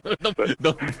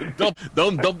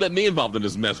 Don't get me involved in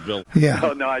this mess, Bill.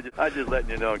 Yeah. No, I just letting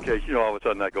you know in case, all of a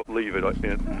sudden I go leave it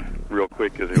in real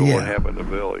quick because what happened to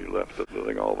Bill? He left the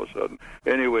thing all of a sudden.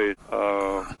 Anyway,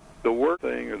 the work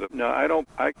thing,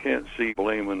 I can't see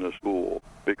blaming the school,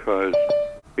 because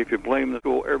if you blame the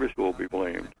school, every school will be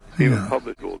blamed, even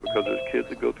public schools, because there's kids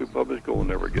that go through public school and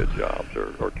never get jobs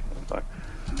or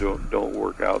don't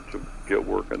work out to get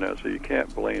work in that. So you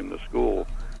can't blame the school.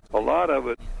 A lot of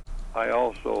it, I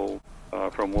also,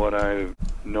 from what I've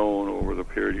known over the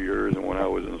period of years and when I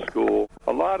was in school,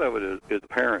 a lot of it is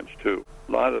parents too.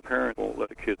 A lot of the parents won't let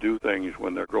the kids do things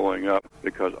when they're growing up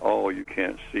because, you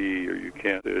can't see, or you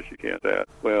can't this, you can't that.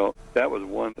 Well, that was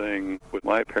one thing with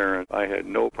my parents. I had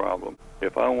no problem.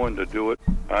 If I wanted to do it,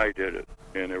 I did it.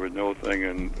 And there was no thing,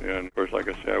 and of course, like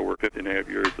I said, I worked 15.5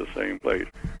 years at the same place.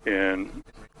 And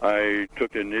I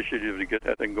took the initiative to get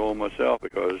that thing going myself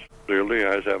because clearly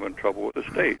I was having trouble with the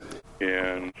state.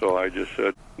 And so I just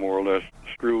said, more or less,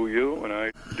 screw you, and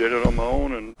I did it on my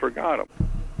own and forgot them.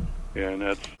 And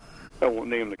I won't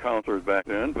name the counselors back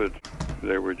then, but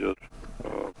they were just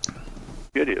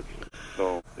idiots.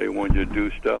 So they wanted you to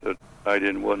do stuff that I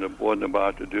wasn't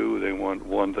about to do. They want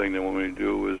one thing they wanted me to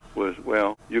do was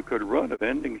you could run a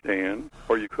vending stand,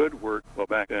 or you could work. Well,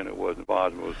 back then it wasn't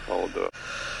Bosma, it was called the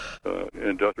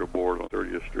Industrial Board on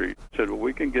 30th Street. Said, well,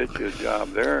 we can get you a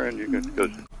job there, and you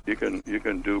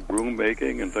can do broom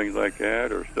making and things like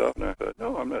that or stuff. And I said,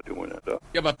 no, I'm not doing that stuff.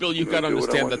 Yeah, but Bill, you've got to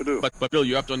understand that. But Bill,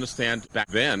 you have to understand back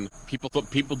then, people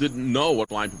didn't know what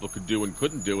blind people could do and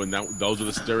couldn't do, and those are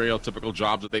the stereotypical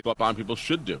jobs that they thought blind people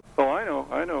should do. Oh, I know.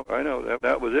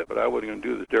 That was it. But I wasn't going to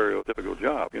do the stereotypical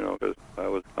job, because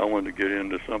I wanted to get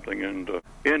into something into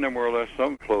more or less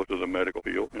some close to the medical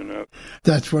field.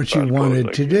 That's what you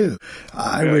wanted to do.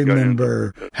 I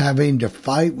remember having to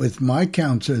fight with my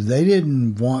counselor. They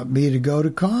didn't want me to go to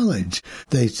college.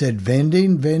 They said,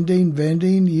 vending,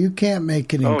 you can't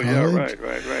make it in college. Oh,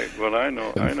 yeah, right. Well, I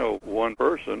know one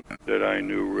person that I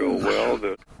knew real well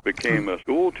that became a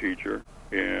school teacher,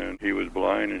 and he was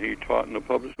blind, and he taught in the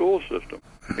public school system.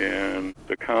 And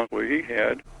the counselor he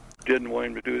had didn't want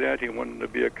him to do that. He wanted to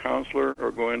be a counselor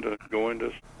or go into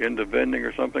vending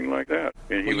or something like that.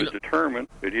 And he was determined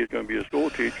that he was going to be a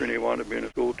school teacher, and he wanted to be a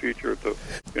school teacher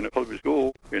in a public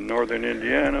school in northern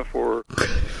Indiana for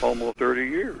almost 30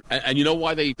 years. And you know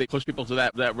why they push people to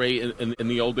that way in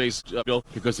the old days, Bill?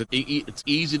 Because it's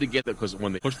easy to get that, because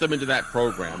when they push them into that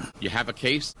program, you have a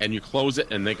case and you close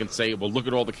it, and they can say, well, look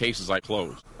at all the cases I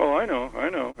closed. Oh, I know.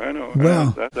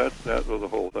 Well, that was the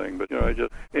whole thing. But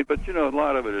a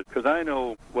lot of it is because I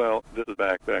know. Well, this is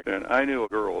back then. I knew a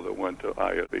girl that went to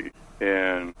ISB,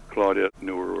 and Claudette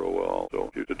knew her real well. So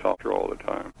she used to talk to her all the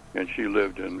time, and she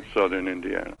lived in southern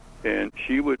Indiana, and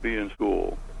she would be in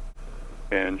school,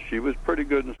 and she was pretty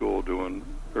good in school doing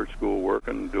her schoolwork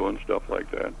and doing stuff like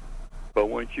that. But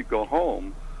when she'd go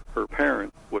home, her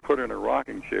parents would put her in a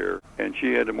rocking chair, and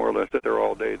she had to more or less sit there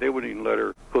all day. They wouldn't even let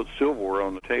her put silverware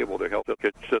on the table to help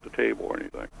set the table or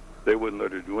anything. They wouldn't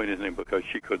let her do anything because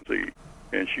she couldn't see.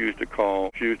 And she used to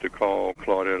call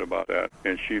Claudette about that,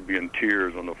 and she'd be in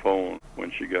tears on the phone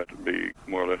when she got to be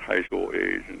more or less high school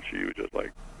age, and she was just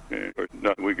like, there's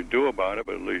nothing we could do about it,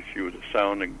 but at least she was a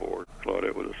sounding board.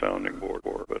 Claudette was a sounding board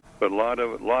for her. But a lot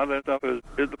of that stuff is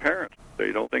the parents.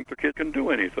 They don't think their kid can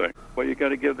do anything. Well, you got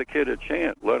to give the kid a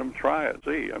chance. Let them try it.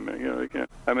 See, you can't.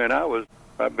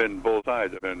 I've been both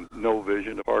sides. I've been no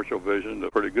vision to partial vision to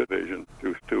pretty good vision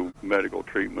to medical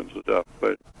treatments and stuff.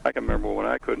 But I can remember when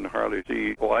I couldn't hardly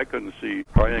see. Well, I couldn't see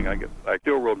hardly anything. I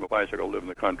still rode my bicycle. I lived in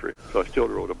the country, so I still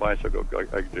rode a bicycle.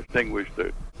 I distinguished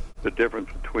the difference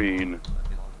between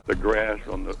the grass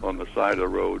on the side of the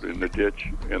road in the ditch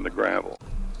and the gravel.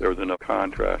 There was enough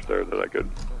contrast there that I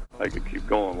could keep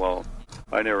going. Well,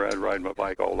 I never had to ride my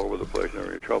bike all over the place, never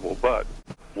had any trouble. But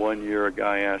one year a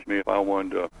guy asked me if I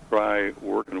wanted to try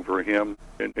working for him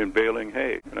in baling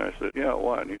hay. And I said, yeah,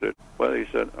 why? And he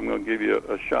said, I'm going to give you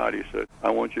a shot. He said, I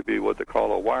want you to be what they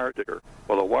call a wire ticker.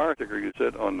 Well, a wire ticker, you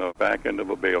sit on the back end of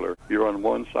a baler. You're on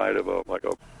one side of a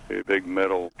big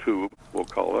metal tube, we'll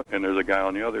call it, and there's a guy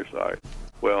on the other side.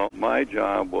 Well, my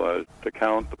job was to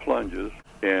count the plunges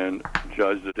and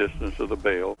judge the distance of the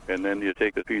bale, and then you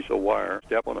take a piece of wire,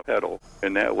 step on a pedal,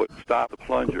 and that would stop the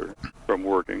plunger from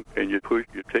working, and you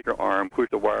take your arm, push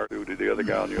the wire through to the other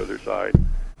guy on the other side,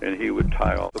 and he would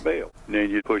tie off the bale. And then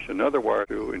you'd push another wire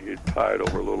through, and he'd tie it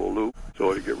over a little loop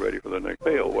so to get ready for the next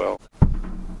bale. Well,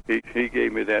 he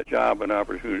gave me that job, an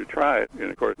opportunity to try it, and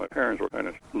of course my parents were kind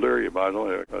of leery about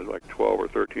it. I was like 12 or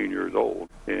 13 years old,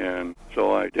 and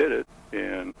so I did it.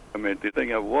 And I mean, the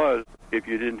thing of it was, if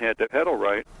you didn't have the pedal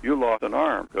right, you lost an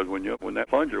arm, because when that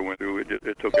plunger went through,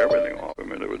 it took everything off. I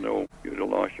mean, there was you'd have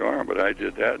lost your arm. But I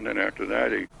did that, and then after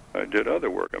that, I did other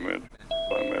work. I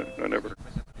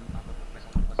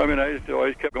just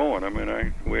always kept going. I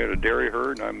mean, we had a dairy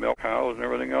herd, and I milked cows and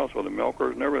everything else, with the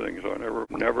milkers and everything. So I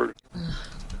never.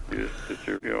 It's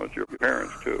your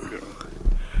parents too.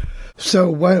 So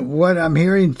what I'm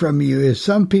hearing from you is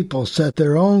some people set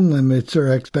their own limits or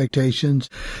expectations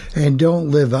and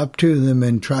don't live up to them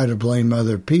and try to blame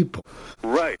other people.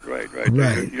 Right. There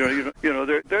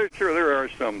are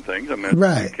some things. I mean,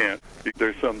 right.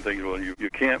 There's some things. Well, you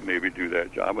can't maybe do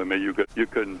that job. I mean, you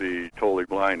couldn't be totally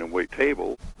blind and wait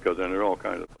table, because then there are all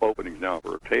kinds of openings now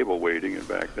for table waiting, and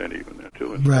back then even that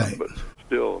too. And right. Stuff. But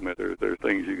still, I mean, there's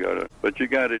things you gotta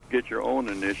get your own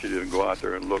initiative and go out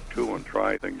there and look to and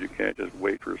try things. You can't just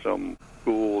wait for some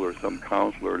school or some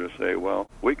counselor to say, well,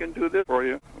 we can do this for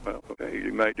you. Well, okay,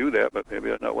 you might do that, but maybe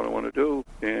that's not what I want to do.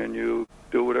 And you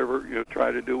do whatever,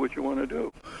 try to do what you want to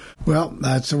do. Well,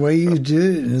 that's the way you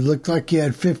did it. It looked like you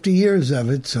had 50 years of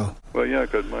it, so. Well, yeah,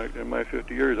 because in my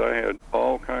 50 years, I had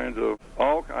I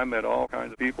met all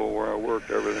kinds of people where I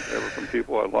worked, everything, from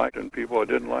people I liked and people I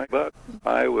didn't like. But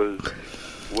I was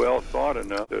well thought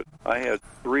enough that I had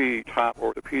 3 top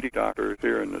orthopedic doctors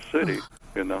here in the city,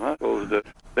 in the hospitals, that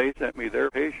they sent me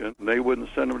their patient, and they wouldn't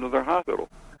send them to their hospital,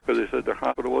 because they said their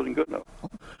hospital wasn't good enough.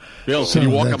 Bill, can you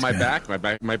walk on my back?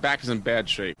 My back is in bad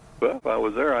shape. Well, if I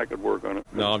was there, I could work on it.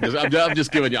 No, I'm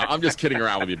just kidding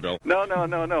around with you, Bill. No. If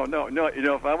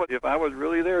I was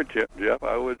really there, Jeff,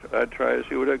 I'd try to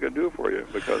see what I could do for you,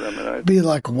 because I'd be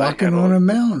like walking on a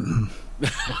mountain.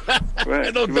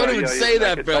 Right. Don't even say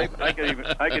that, Bill. I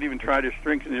could even try to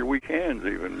strengthen your weak hands,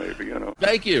 even maybe.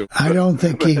 Thank you. I don't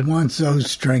think he wants those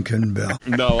strengthened, Bill.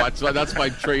 No, that's my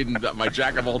trade, my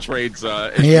jack of all trades.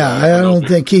 Yeah, I don't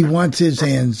think he wants his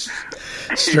hands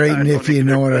straightened, if you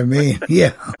know what I mean.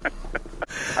 Yeah.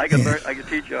 I could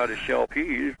teach you how to shell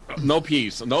peas. No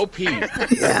peas.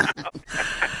 Yeah.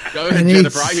 Go ahead,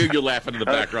 Jennifer. I hear you laughing in the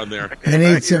background there. And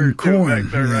eat some corn.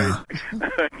 Yeah.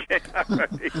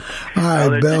 All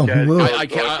right, Bill.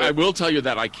 I will tell you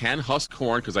that I can husk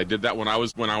corn, because I did that when I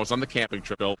was on the camping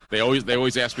trip. Bill, they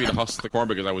always asked me to husk the corn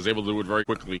because I was able to do it very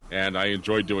quickly, and I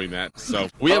enjoyed doing that. So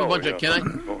we have a bunch of.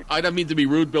 I don't mean to be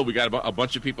rude, Bill. We got a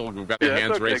bunch of people who've got their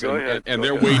hands raised, and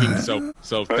they're waiting. So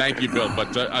thank you, Bill.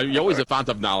 But you're always a font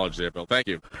of knowledge there, Bill. Thank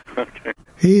you. Okay.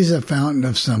 He's a fountain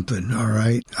of something. All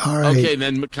right. Okay,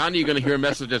 then Connie, you're going to hear a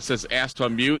message that says "Ask to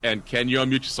unmute," and can you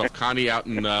unmute yourself, Connie, out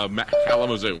in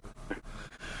Kalamazoo?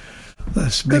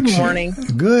 Good morning.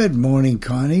 Good morning,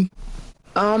 Connie.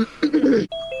 I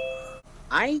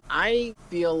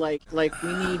feel like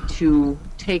we need to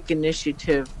take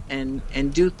initiative and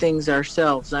do things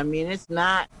ourselves. I mean, it's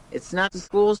not the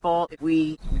school's fault if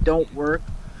we don't work.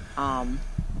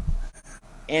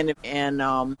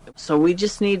 So we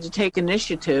just need to take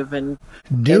initiative and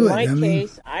do it. In my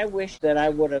case, I wish that I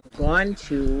would have gone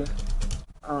to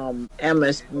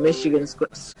Emma's Michigan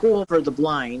School for the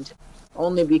Blind,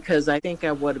 only because I think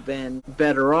I would have been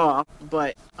better off.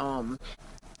 But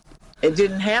it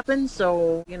didn't happen,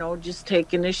 so just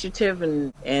take initiative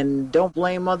and don't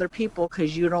blame other people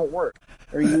because you don't work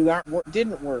or you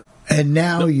didn't work. And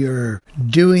now you're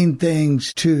doing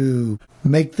things to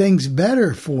make things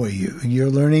better for you. You're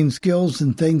learning skills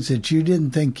and things that you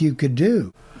didn't think you could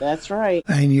do. That's right.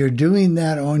 And you're doing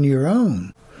that on your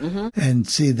own. Mm-hmm. And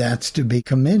see, that's to be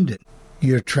commended.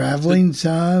 You're traveling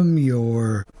some,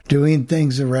 you're doing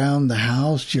things around the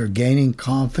house, you're gaining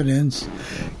confidence,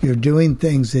 you're doing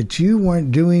things that you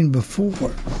weren't doing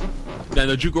before. Now,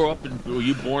 did you grow up, were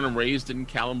you born and raised in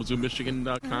Kalamazoo, Michigan,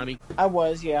 Connie? I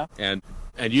was, yeah. And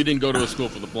you didn't go to a school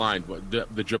for the blind.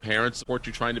 Did your parents support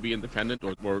you trying to be independent,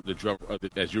 or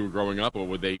as you were growing up,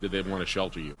 or did they want to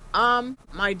shelter you?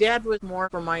 My dad was more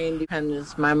for my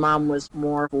independence. My mom was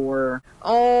more for,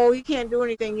 you can't do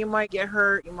anything. You might get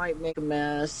hurt. You might make a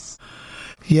mess.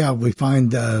 Yeah, we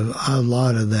find a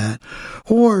lot of that.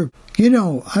 Or,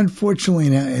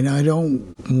 unfortunately, and I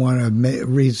don't want to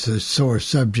reach a sore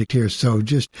subject here, so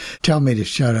just tell me to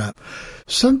shut up.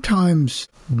 Sometimes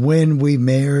when we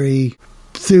marry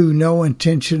through no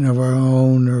intention of our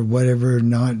own or whatever,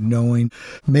 not knowing,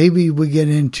 maybe we get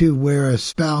into where a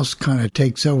spouse kind of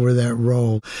takes over that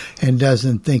role and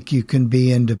doesn't think you can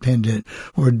be independent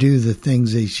or do the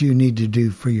things that you need to do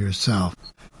for yourself.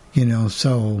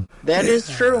 So that is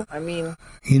true. I mean,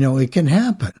 it can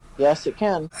happen. Yes, it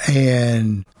can.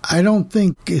 And I don't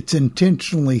think it's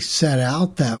intentionally set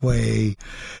out that way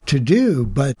to do,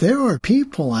 but there are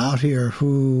people out here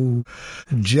who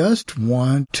just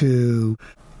want to,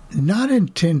 not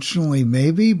intentionally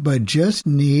maybe, but just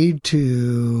need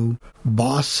to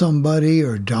boss somebody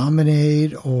or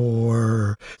dominate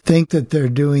or think that they're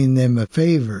doing them a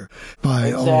favor by,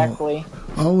 exactly.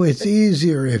 It's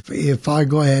easier if I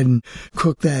go ahead and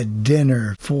cook that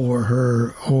dinner for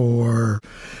her, or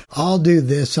I'll do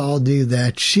this, I'll do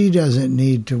that. She doesn't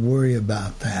need to worry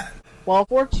about that. Well,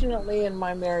 fortunately, in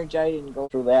my marriage, I didn't go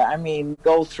through that. I mean,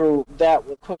 go through that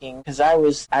with cooking, because I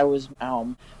was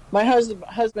my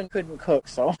husband couldn't cook,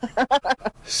 so.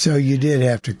 So you did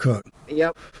have to cook.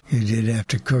 Yep. You did have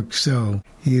to cook, so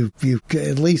you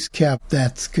at least kept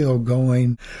that skill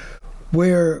going.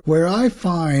 Where I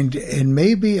find, and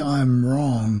maybe I'm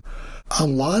wrong, a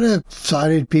lot of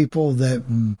sighted people that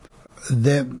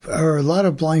are a lot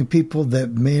of blind people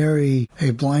that marry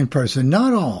a blind person.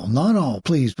 Not all,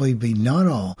 please believe me, not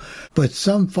all. But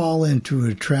some fall into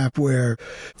a trap where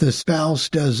the spouse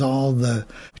does all the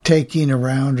taking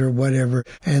around or whatever,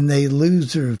 and they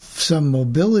lose some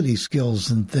mobility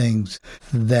skills and things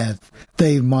that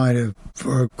they might have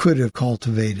or could have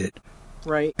cultivated.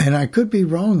 Right. And I could be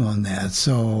wrong on that,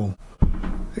 so...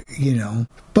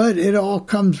 but it all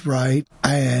comes right,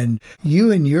 and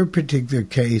you in your particular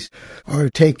case are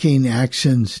taking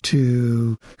actions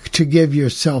to give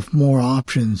yourself more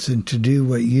options and to do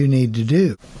what you need to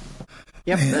do.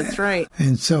 Yep, that's right.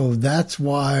 And so that's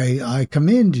why I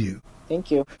commend you. Thank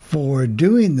you. For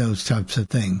doing those types of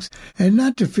things. And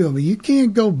not to feel, but you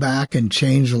can't go back and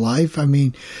change life. I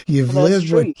mean, you've lived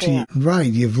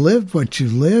you've lived what you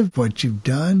lived, what you've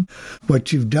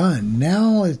done.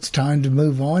 Now it's time to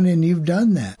move on, and you've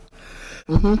done that.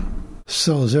 Mm-hmm.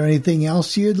 So is there anything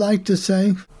else you'd like to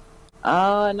say?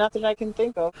 Not that I can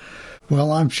think of.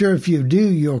 Well, I'm sure if you do,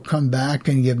 you'll come back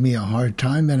and give me a hard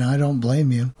time, and I don't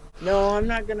blame you. No, I'm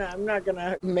not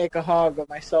gonna make a hog of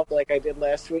myself like I did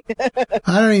last week. I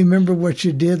don't even remember what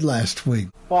you did last week.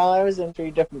 Well, I was in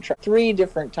three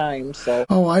different times, so.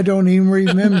 Oh, I don't even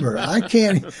remember. I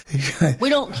can't. We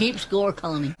don't keep score,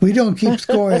 Connie. We don't keep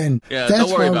score, and yeah, that's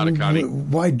don't worry about it, Connie.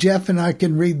 Why Jeff and I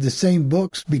can read the same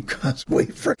books, because we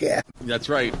forget. That's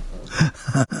right.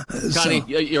 Connie,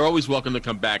 you're always welcome to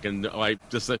come back, and I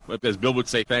just, as Bill would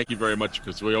say, thank you very much,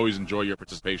 because we always enjoy your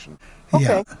participation.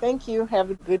 Okay, Thank you.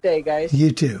 Have a good day, guys.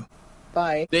 You too.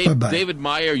 Bye. Bye-bye. David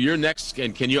Meyer, you're next,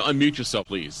 and can you unmute yourself,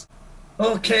 please?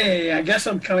 Okay, I guess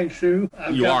I'm coming through.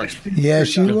 You are.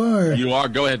 Yes, you are. You are.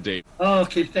 Go ahead, Dave.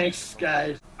 Okay, thanks,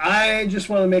 guys. I just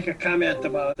want to make a comment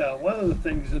about one of the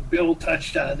things that Bill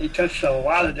touched on. He touched on a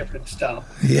lot of different stuff.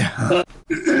 Yeah.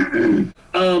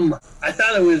 I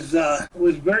thought it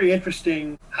was very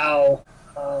interesting how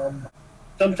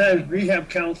sometimes rehab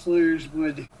counselors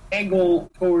would angle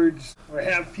towards or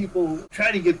have people try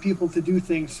to get people to do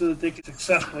things so that they could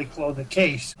successfully close a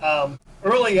case.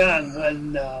 Early on,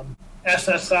 when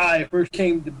SSI first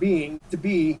came to be,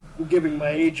 I'm giving my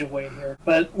age away here,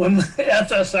 but when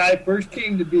SSI first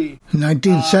came to be,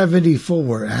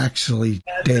 1974, actually,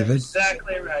 David.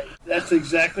 That's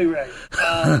exactly right.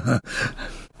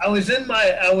 I was in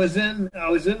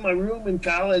my room in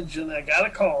college, and I got a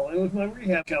call. It was my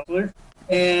rehab counselor.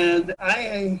 And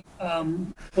I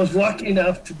was lucky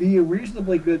enough to be a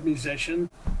reasonably good musician.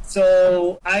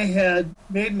 So I had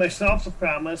made myself a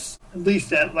promise, at least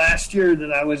that last year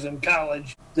that I was in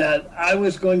college, that I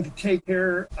was going to take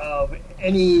care of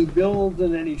any bills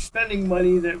and any spending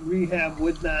money that rehab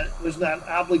was not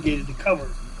obligated to cover.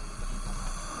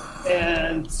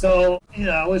 And so,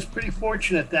 I was pretty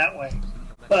fortunate that way.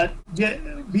 But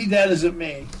be that as it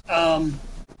may,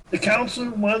 the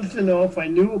counselor wanted to know if I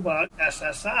knew about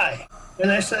SSI.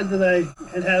 And I said that I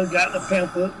had gotten a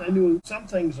pamphlet and I knew some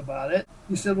things about it.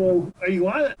 He said, well, are you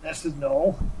on it? And I said,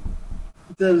 no.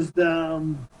 He says,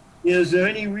 is there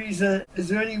any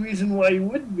reason why you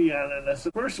wouldn't be on it? I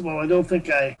said, first of all,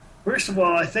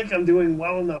 I think I'm doing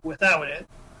well enough without it.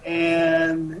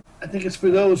 And I think it's for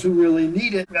those who really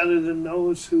need it rather than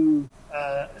those who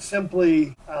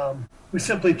simply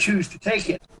choose to take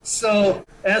it. So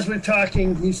as we're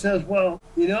talking, he says, well,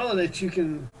 you know that you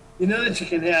can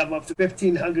have up to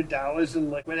 $1,500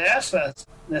 in liquid assets.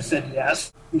 And I said,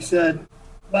 yes. He said,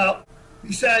 well,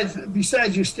 besides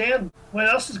your stand, what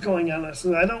else is going on? I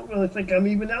said, I don't really think I'm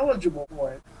even eligible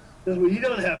for it. He says, well, you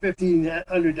don't have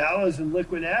 $1,500 in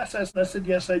liquid assets. And I said,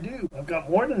 yes, I do. I've got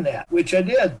more than that, which I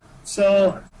did.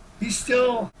 So he's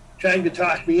still trying to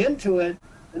talk me into it.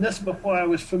 And this is before I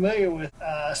was familiar with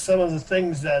some of the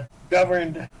things that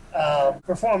governed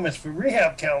performance for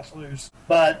rehab counselors.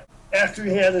 But after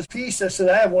he had his piece, I said,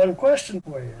 I have one question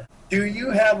for you. Do you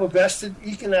have a vested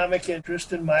economic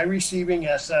interest in my receiving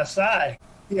SSI?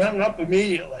 He hung up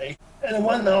immediately. And it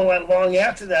wasn't long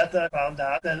after that I found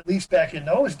out that, at least back in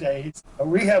those days, a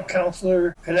rehab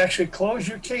counselor could actually close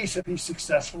your case if he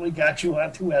successfully got you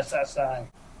onto SSI.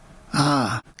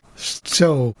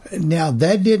 So now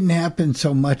that didn't happen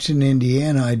so much in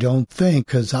Indiana, I don't think,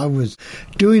 because I was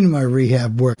doing my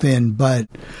rehab work then. But,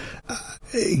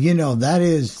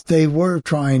 they were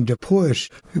trying to push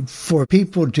for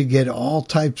people to get all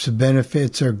types of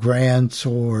benefits or grants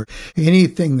or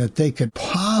anything that they could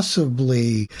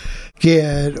possibly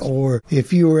get, or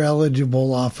if you were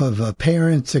eligible off of a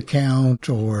parent's account,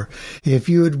 or if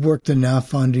you had worked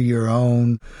enough under your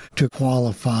own to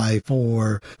qualify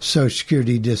for Social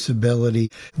Security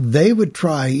disability, they would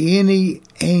try any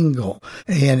angle,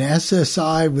 and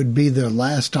SSI would be their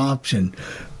last option.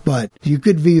 But you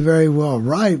could be very well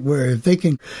right, where if they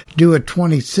can do a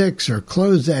 26 or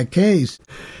close that case,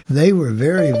 they were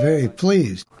very, very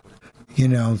pleased.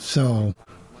 So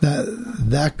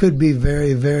that could be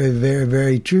very, very, very,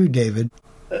 very true, David.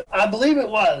 I believe it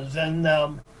was, and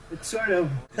it sort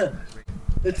of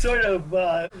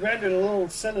rendered a little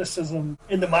cynicism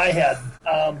into my head.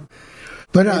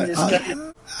 But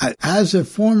as a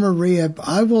former rehab,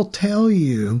 I will tell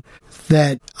you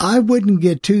that I wouldn't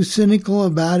get too cynical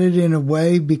about it in a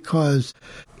way, because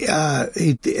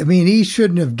he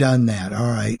shouldn't have done that. All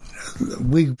right.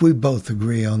 We both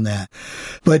agree on that.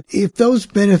 But if those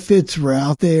benefits were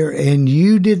out there and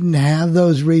you didn't have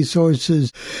those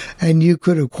resources and you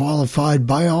could have qualified,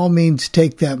 by all means,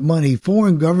 take that money.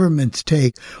 Foreign governments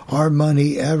take our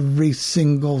money every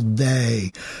single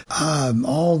day.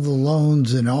 All the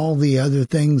loans and all the other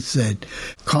things that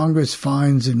Congress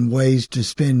finds and ways to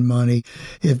spend money.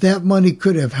 If that money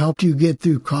could have helped you get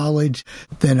through college,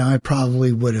 then I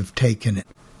probably would have taken it.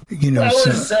 I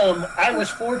was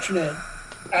fortunate.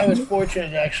 I was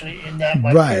fortunate, actually, in that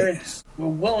my parents were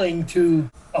willing to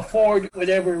afford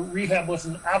whatever rehab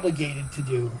wasn't obligated to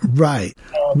do. Right.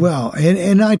 Well,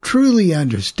 and I truly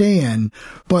understand,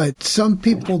 but some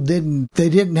people didn't. They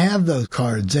didn't have those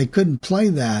cards. They couldn't play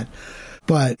that.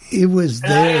 But it was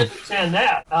there. I understand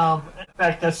that. In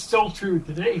fact, that's still true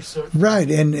today. So right,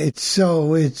 and it's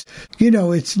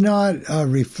not a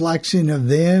reflection of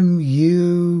them,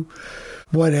 you,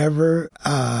 whatever.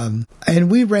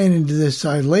 And we ran into this.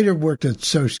 I later worked at the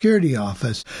Social Security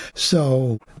office,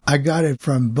 so I got it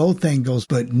from both angles.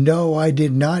 But no, I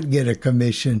did not get a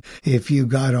commission if you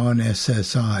got on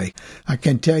SSI. I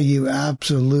can tell you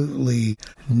absolutely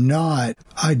not.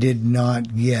 I did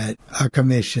not get a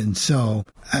commission. So,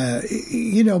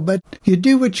 but you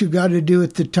do what you got to do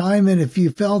at the time. And if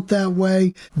you felt that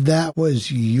way, that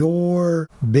was your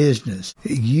business.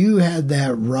 You had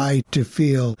that right to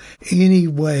feel any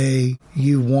way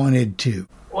you wanted to.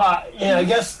 Well, I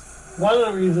guess one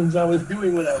of the reasons I was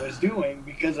doing what I was doing,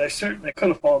 because I certainly could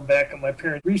have fallen back on my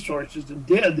parents' resources and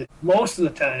did most of the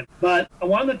time, but I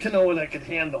wanted to know what I could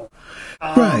handle.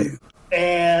 Right.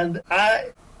 And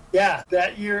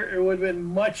that year it would have been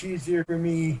much easier for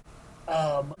me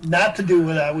not to do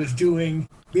what I was doing,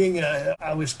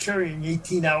 I was carrying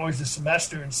 18 hours a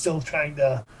semester and still trying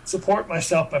to support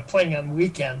myself by playing on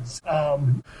weekends.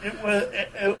 And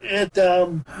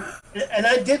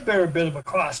I did bear a bit of a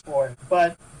cost for it,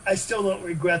 but I still don't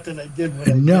regret that I did what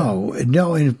I did. No. As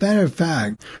a matter of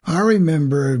fact, I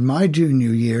remember in my junior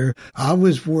year, I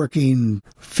was working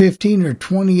 15 or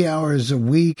 20 hours a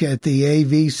week at the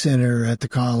AV center at the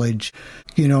college,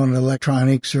 in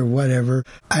electronics or whatever.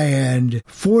 And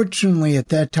fortunately, at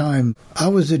that time, I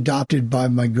was adopted by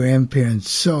my grandparents,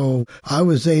 so I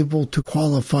was able to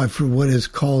qualify for what is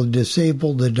called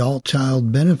disabled adult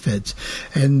child benefits.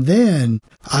 And then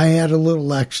I had a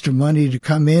little extra money to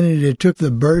come in, and it took the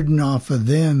burden off of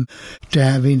them to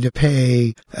having to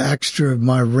pay extra of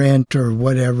my rent or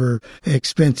whatever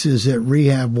expenses that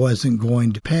rehab wasn't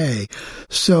going to pay.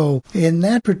 So in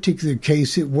that particular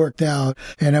case, it worked out,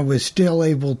 and I was still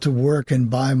able to work and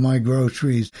buy my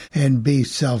groceries and be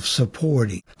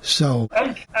self-supporting. So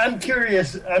I'm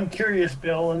curious,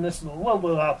 Bill, and this is a little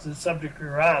bit off the subject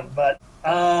we're on, but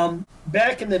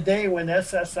back in the day when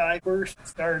SSI first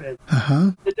started,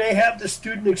 did they have the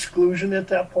student exclusion at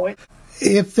that point?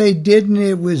 If they didn't,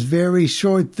 it was very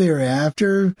short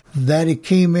thereafter that it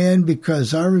came in,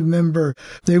 because I remember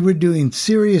they were doing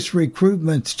serious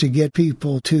recruitments to get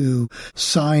people to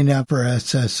sign up for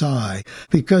SSI,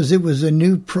 because it was a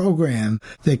new program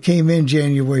that came in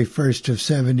January 1st of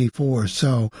 74.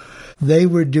 So they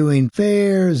were doing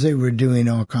fairs, they were doing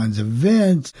all kinds of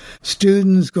events,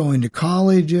 students going to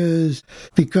colleges,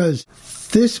 because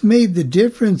this made the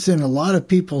difference in a lot of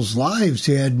people's lives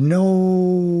who had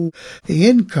no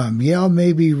income. Yeah,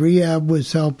 maybe rehab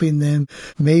was helping them,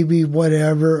 maybe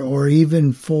whatever, or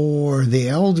even for the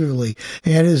elderly.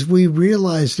 And as we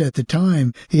realized at the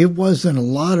time, it wasn't a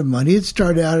lot of money. It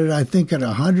started out at, I think, at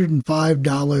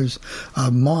 $105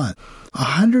 a month.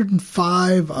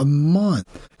 $105 a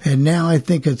month. And now I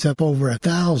think it's up over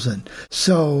 1,000.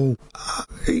 So,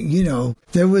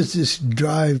 there was this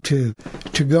drive to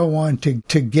go on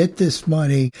to get this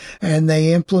money, and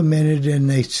they implemented and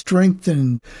they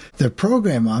strengthened the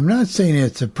program. I'm not saying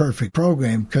it's a perfect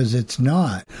program, because it's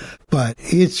not, but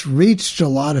it's reached a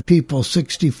lot of people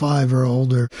 65 or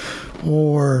older,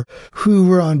 or who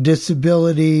were on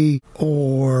disability,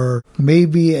 or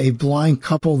maybe a blind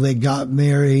couple that got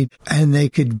married and they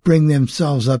could bring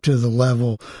themselves up to the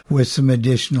level with some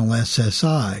additional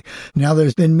SSI. Now,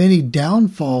 there's been many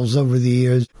downfalls over the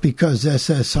years, because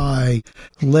SSI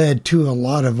led to a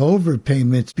lot of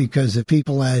overpayments, because if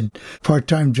people had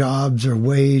part-time jobs or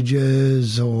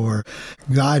wages, or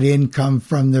got income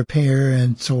from their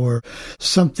parents, or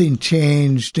something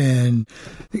changed and,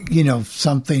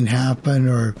 something happened,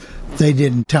 or they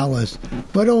didn't tell us.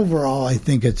 But overall, I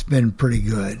think it's been pretty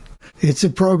good. It's a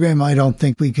program I don't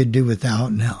think we could do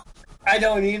without now. I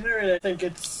don't either, and I think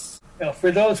it's,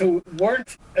 for those who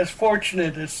weren't as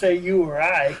fortunate as, say, you or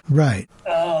I, right?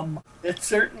 It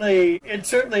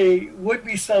certainly would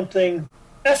be something.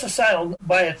 SSI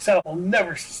by itself will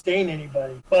never sustain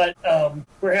anybody, but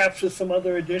perhaps with some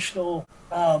other additional,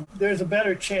 there's a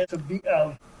better chance of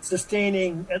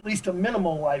sustaining at least a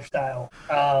minimal lifestyle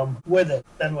with it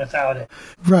than without it.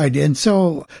 Right. And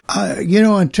so,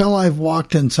 until I've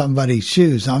walked in somebody's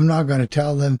shoes, I'm not going to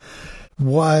tell them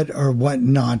what or what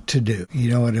not to do. You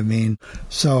know what I mean?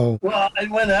 So, well, and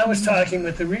when I was talking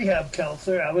with the rehab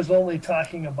counselor, I was only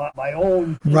talking about my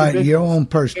own, right, your own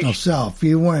personal self.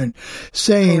 You weren't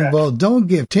saying, correct, well, don't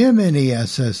give Tim any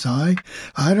SSI.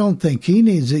 I don't think he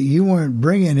needs it. You weren't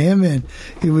bringing him in.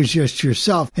 It was just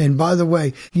yourself. And by the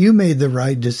way, you made the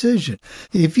right decision.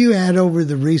 If you had over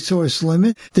the resource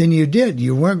limit, then you did.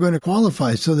 You weren't going to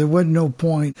qualify, so there wasn't no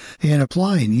point in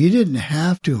applying. You didn't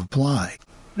have to apply.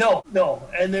 No,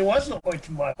 and there was no point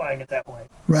in modifying it that way.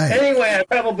 Right. Anyway, I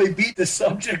probably beat the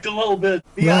subject a little bit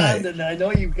beyond, right, and I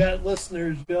know you've got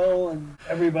listeners, Bill, and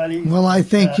everybody. Well, I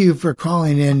thank you for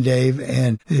calling in, Dave,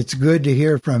 and it's good to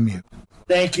hear from you.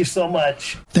 Thank you so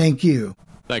much. Thank you.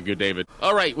 Thank you, David.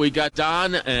 All right, we got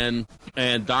Don and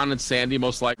Don and Sandy,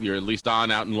 most likely, or at least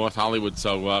Don out in North Hollywood.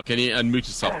 So can you unmute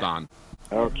yourself, Don?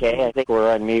 Okay, I think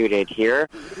we're unmuted here.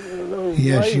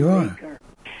 Yes, you are.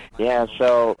 Yeah,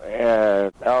 so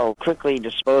I'll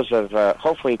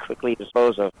hopefully quickly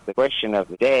dispose of the question of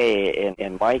the day.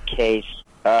 In my case,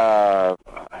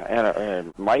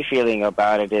 and my feeling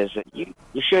about it is that you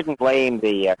shouldn't blame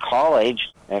the college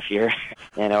if you're,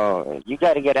 you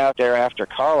got to get out there after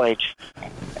college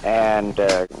and,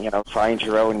 find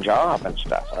your own job and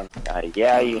stuff.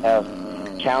 Yeah, you have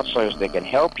counselors that can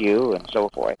help you and so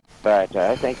forth, but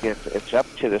I think it's up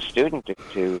to the student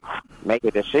to make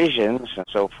the decisions and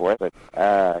so forth,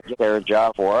 get their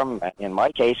job for them. In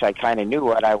my case, I kind of knew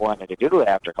what I wanted to do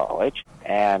after college,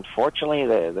 and fortunately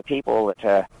the people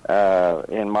that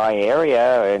in my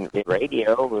area in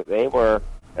radio, they were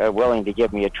willing to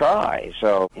give me a try.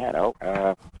 So,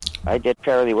 I did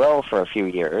fairly well for a few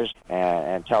years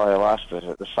until I lost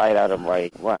the sight out of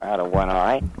one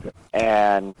eye.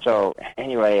 And so,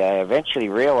 anyway, I eventually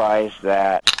realized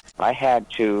that I had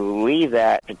to leave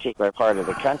that particular part of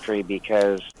the country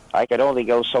because I could only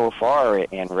go so far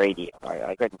in radio.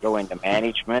 I couldn't go into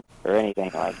management or anything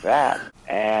like that.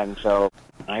 And so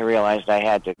I realized I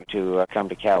had to come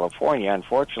to California.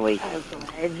 Unfortunately, I'm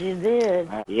glad you did.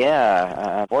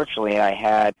 Unfortunately, I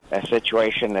had a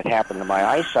situation that happened to my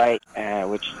eyesight,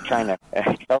 which kind of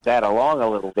helped that along a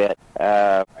little bit.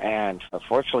 And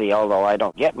unfortunately, although I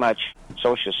don't get much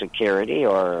Social Security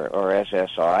or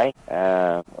SSI,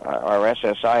 our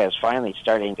SSI is finally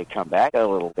starting to come back a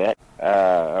little bit.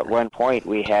 At one point,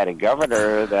 we had a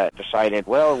governor that decided,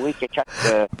 well, we could cut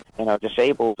the,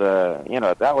 disabled,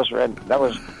 that was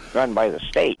run by the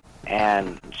state.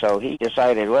 And so he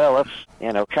decided, well,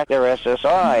 cut their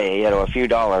SSI, a few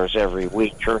dollars every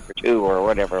week or two or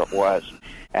whatever it was.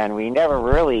 And we never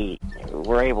really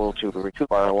were able to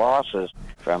recoup our losses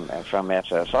from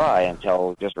SSI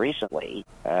until just recently.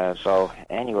 So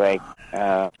anyway,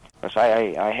 I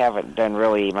haven't done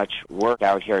really much work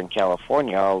out here in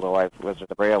California, although I was at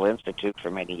the Braille Institute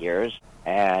for many years.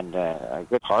 And a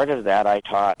good part of that I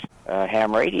taught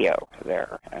ham radio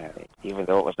there. Even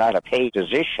though it was not a paid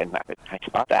position, I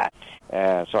taught that.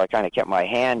 So I kind of kept my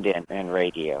hand in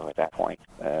radio at that point.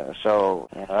 So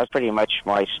that's pretty much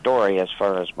my story as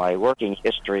far as my working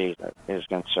history is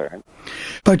concerned.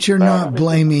 But you're not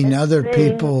blaming other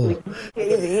people.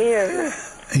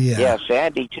 Yeah,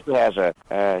 Sandy too has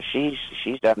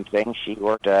she's done things. She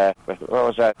worked with, what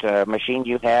was that machine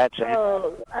you had, Sandy?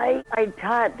 Oh, I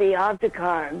taught the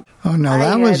Opticon. Oh no,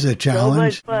 that was a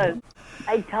challenge. So much fun.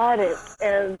 I taught it,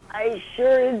 and I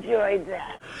sure enjoyed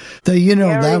that.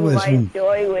 That was my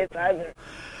joy with others.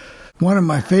 One of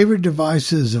my favorite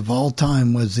devices of all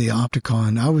time was the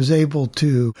Opticon. I was able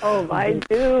to... Oh, mine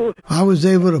too. I was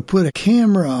able to put a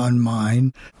camera on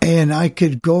mine, and I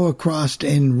could go across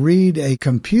and read a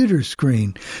computer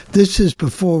screen. This is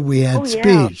before we had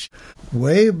speech.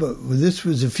 This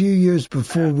was a few years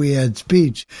before we had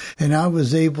speech, and I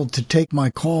was able to take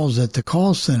my calls at the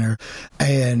call center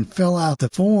and fill out the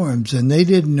forms, and they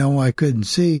didn't know I couldn't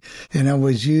see, and I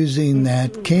was using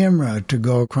that camera to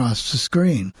go across the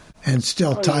screen and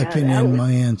still typing in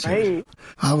my answers. Great.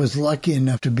 I was lucky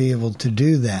enough to be able to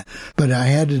do that, but I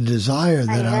had a desire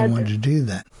that I wanted to do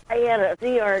that. I had a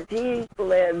CRT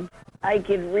lens. I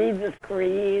could read the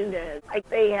screen, and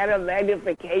they had a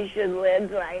magnification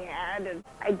lens I had, and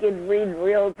I could read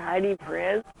real tiny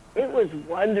print. It was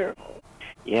wonderful.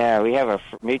 Yeah, we have a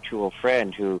mutual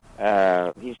friend who,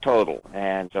 he's total,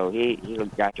 and so he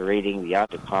got to reading the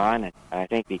Opticon, and I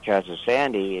think because of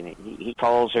Sandy, and he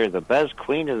calls her the Buzz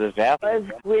Queen of the Valley. Buzz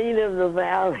Queen of the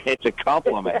Valley. It's a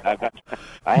compliment.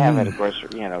 I haven't, of course,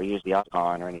 used the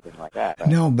Opticon or anything like that.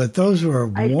 No, but those were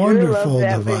wonderful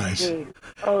devices.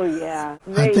 Oh, yeah.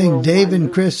 I think Dave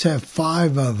and Chris have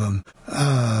 5 of them.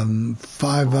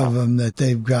 5 of them that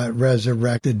they've got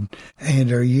resurrected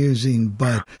and are using,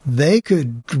 but they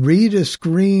could read a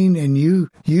screen and you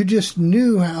just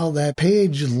knew how that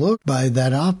page looked by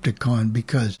that Opticon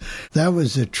because that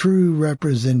was a true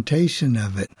representation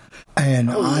of it. And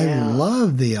I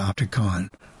love the Opticon.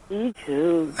 Me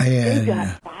too. And they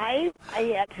got 5? I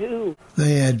had 2.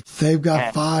 They've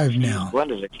got 5 now.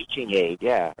 One is a teaching aid,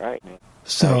 yeah, right.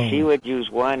 So she would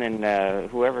use one, and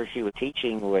whoever she was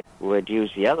teaching would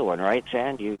use the other one, right,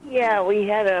 Sand? Yeah, we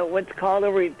had what's called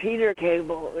a repeater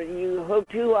cable. You hook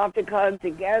 2 Opticons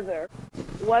together.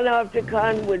 One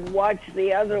Opticon would watch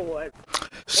the other one.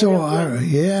 So,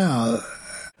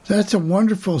 that's a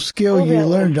wonderful skill you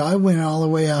learned. I went all the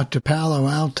way out to Palo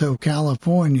Alto,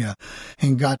 California,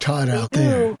 and got taught out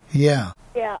there. Yeah.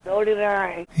 Yeah, so did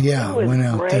I. Yeah, went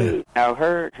out there. Now,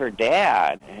 her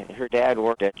dad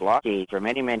worked at Lockheed for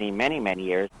many, many, many, many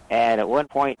years, and at one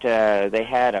point they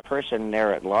had a person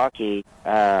there at Lockheed.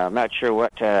 I'm not sure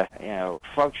what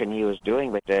function he was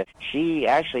doing, but she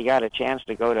actually got a chance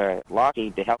to go to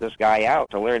Lockheed to help this guy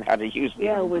out to learn how to use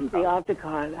the with the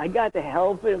Opticon. I got to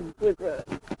help him with the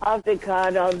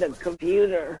Opticon on the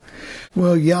computer.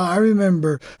 Well, yeah, I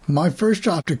remember my first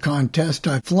Opticon test.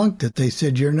 I flunked it. They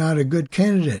said you're not a good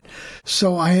candidate.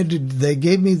 So they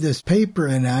gave me this paper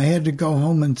and I had to go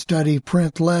home and study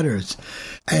print letters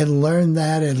and learn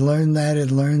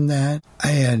that.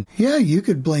 And yeah, you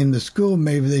could blame the school.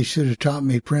 Maybe they should have taught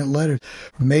me print letters.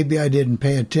 Maybe I didn't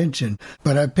pay attention,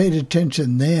 but I paid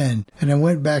attention then and I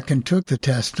went back and took the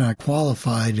test and I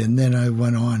qualified and then I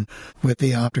went on with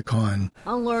the Opticon.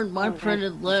 I learned my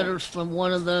printed letters from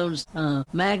one of those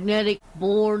magnetic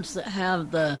boards that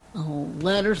have the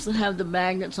letters that have the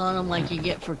magnets on them like you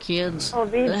get for kids. Oh,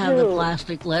 me that have the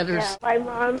plastic letters.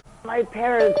 Yeah, my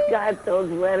parents got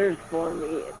those letters for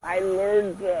me. I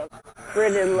learned the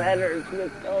printed letters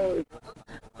with those.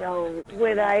 So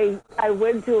when I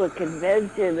went to a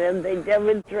convention and they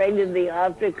demonstrated the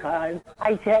Opticon,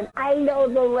 I said, I know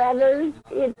the letters.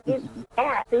 It's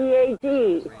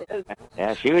C-A-T.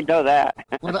 Yeah, she would know that.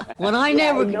 What I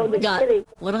never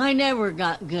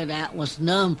got good at was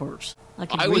numbers.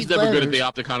 I was never good at the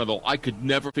Opticon, though. I could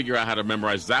never figure out how to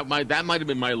memorize. That might have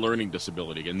been my learning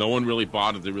disability, and no one really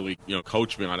bothered to really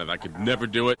coach me on it. I could never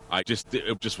do it.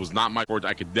 It just was not my forte.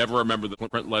 I could never remember the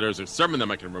print letters. There's some of them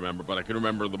I can remember, but I can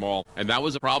remember them all, and that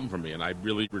was a problem for me. And I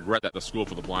really regret that the school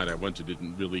for the blind I went to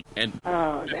didn't really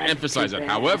emphasize that.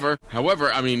 However,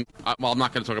 I mean, I'm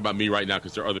not going to talk about me right now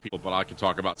because there are other people, but I can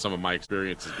talk about some of my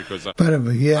experiences because I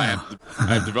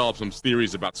have developed some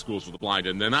theories about schools for the blind,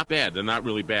 and they're not bad. They're not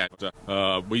really bad.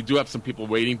 But, we do have some people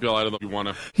waiting. Bill, I don't know if you want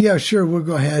to. Yeah, sure. We'll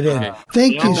go ahead and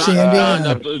thank you,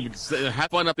 Sandy. Have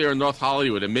fun up there in North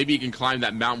Hollywood, and maybe you can climb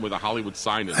that mountain where the Hollywood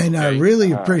sign is. And I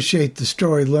really appreciate the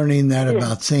story, learning that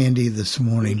about Sandy this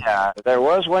morning. Yeah, there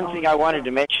was one thing I wanted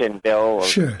to mention, Bill.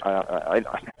 Sure. I'm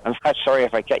not sorry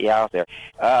if I cut you out there.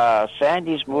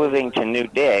 Sandy's moving to New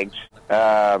Digs,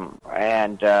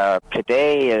 and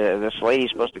today this lady's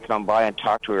supposed to come by and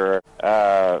talk to her.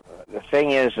 The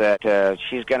thing is that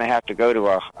she's going to have to go to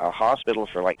a hospital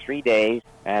for like 3 days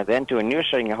and then to a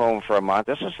nursing home for a month.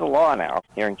 This is the law now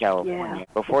here in California.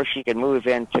 Before she can move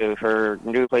into her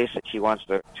new place that she wants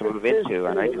to move into.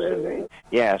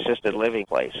 Assisted living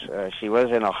place. She was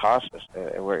in a hospice.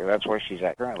 That's where she's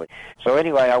at currently. So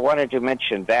anyway, I wanted to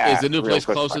mention that. Is the new place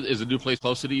closer? Is the new place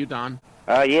closer to you, Don?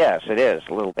 Yes, it is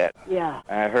a little bit. Yeah.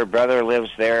 Her brother lives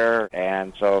there,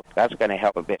 and so that's going to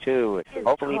help a bit too.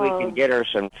 Hopefully, we can get her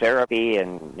some therapy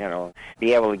and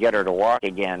be able to get her to walk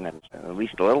again, and at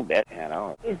least a little bit.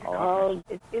 It's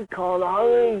called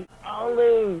Olive.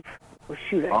 Olive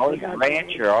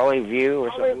Branch or Olive View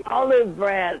or something? Olive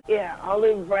Branch,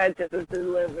 Olive Branch Assisted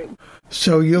Living.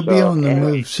 So you'll be on the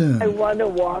move soon. I want to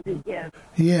walk again.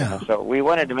 Yeah. So we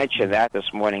wanted to mention that this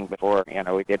morning before,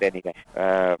 we did anything.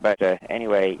 But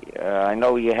anyway, I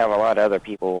know you have a lot of other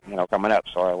people, coming up,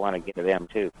 so I want to get to them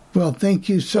too. Well, thank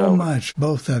you so much,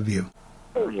 both of you.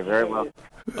 You're very welcome.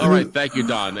 All right, thank you,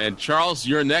 Don. And Charles,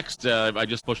 you're next. I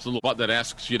just pushed a little button that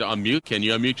asks you to unmute. Can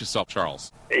you unmute yourself,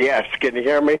 Charles? Yes, can you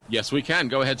hear me? Yes, we can.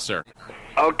 Go ahead, sir.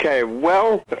 Okay,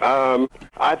 well,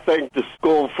 I think the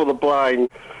school for the blind,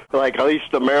 like at least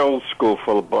the Maryland School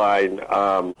for the Blind,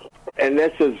 and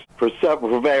this is for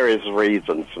various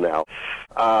reasons now.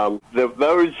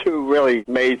 Those who really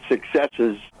made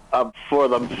successes up for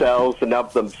themselves and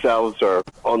of themselves are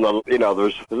on the,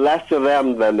 there's less of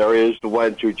them than there is the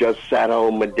ones who just sat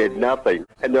home and did nothing.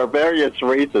 And there are various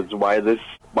reasons why this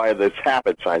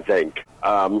happens, I think.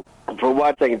 For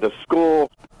one thing, the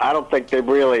school, I don't think they didn't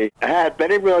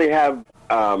really have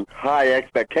high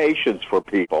expectations for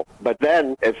people. But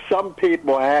then if some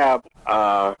people are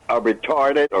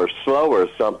retarded or slow or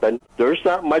something, there's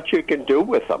not much you can do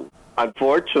with them.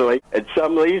 Unfortunately, and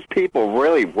some of these people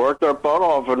really work their butt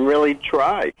off and really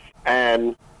try.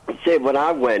 And see, when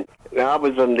I was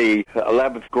in the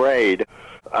 11th grade,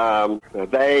 I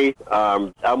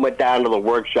went down to the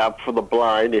workshop for the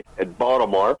blind in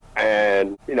Baltimore,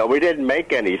 and, we didn't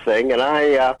make anything, and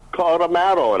I called them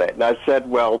out on it. And I said,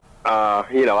 well, I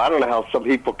don't know how some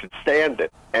people could stand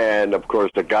it. And, of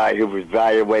course, the guy who was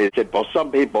evaluated said, well,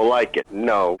 some people like it.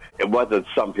 No, it wasn't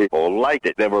some people liked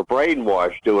it. They were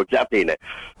brainwashed to accepting it.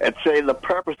 And say the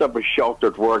purpose of a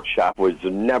sheltered workshop was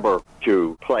never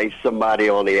to place somebody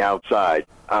on the outside.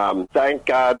 Thank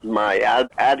God my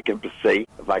advocacy,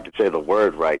 if I could say the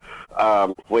word right,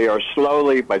 we are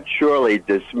slowly but surely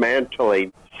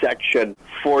dismantling Section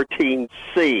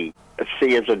 14C.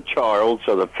 C as in Charles,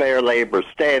 so the Fair Labor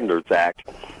Standards Act,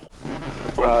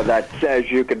 that says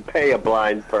you can pay a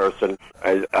blind person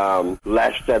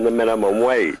less than the minimum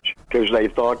wage, because they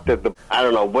thought that I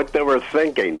don't know what they were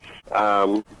thinking.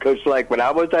 Because like when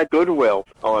I was at Goodwill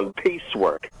on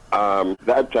piecework,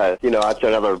 that's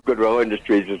another Goodwill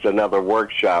Industries is another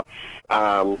workshop.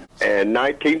 In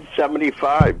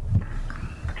 1975,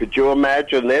 could you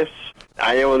imagine this?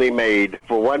 I only made,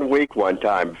 for 1 week one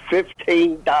time,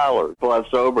 $15 plus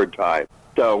overtime.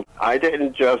 So I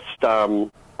didn't just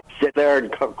sit there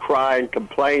and cry and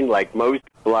complain like most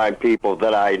blind people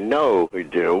that I know who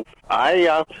do.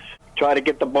 I try to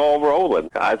get the ball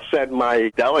rolling. I sent my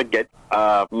delegate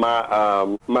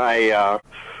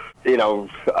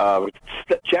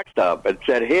check stub and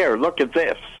said, here, look at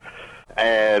this.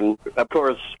 And, of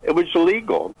course, it was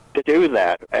illegal to do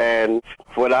that. And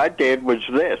what I did was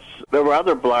this. There were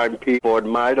other blind people in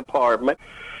my department.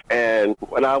 And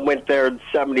when I went there in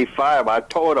 75, I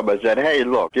told them, I said, hey,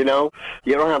 look, you don't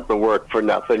have to work for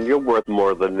nothing. You're worth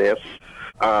more than this.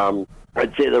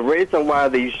 I'd say the reason why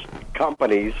these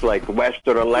companies like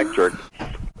Western Electric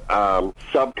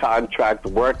subcontract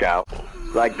work out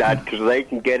like that, because they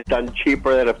can get it done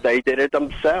cheaper than if they did it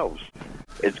themselves.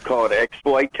 It's called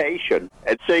exploitation.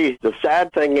 And see, the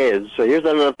sad thing is, so here's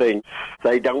another thing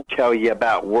they don't tell you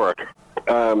about work.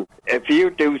 If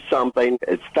you do something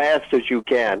as fast as you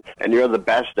can, and you're the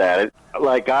best at it,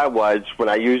 like I was when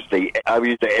I used the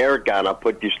air gun, I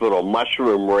put these little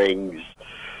mushroom rings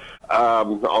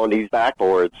on these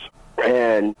backboards.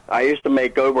 and I used to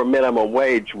make over minimum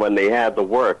wage when they had the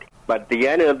work. But at the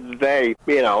end of the day,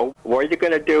 what are you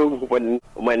going to do when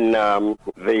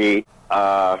the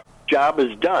job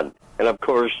is done? And, of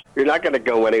course, you're not going to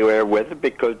go anywhere with it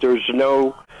because there's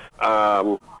no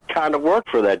kind of work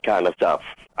for that kind of stuff.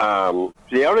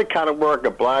 The only kind of work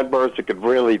a blind person could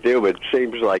really do, it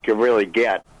seems like you really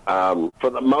get, for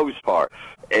the most part,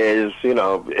 is,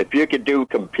 if you could do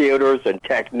computers and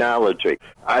technology.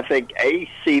 I think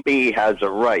ACB has a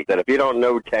right that if you don't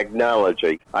know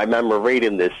technology, I remember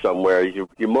reading this somewhere, you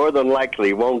more than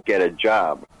likely won't get a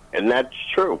job. And that's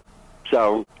true.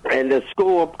 So, in the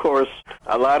school, of course,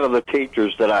 a lot of the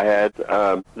teachers that I had,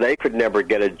 they could never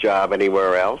get a job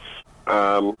anywhere else.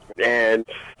 And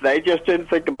they just didn't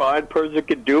think a blind person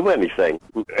could do anything.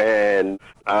 And,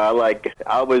 like,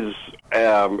 I was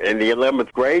in the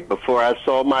 11th grade before I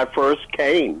saw my first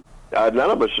cane. None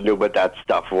of us knew what that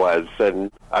stuff was. And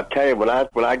I tell you, when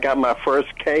I got my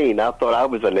first cane, I thought I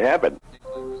was in heaven.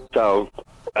 So,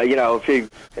 and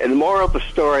the moral of the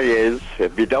story is,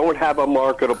 if you don't have a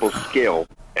marketable skill,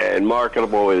 and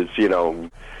marketable is,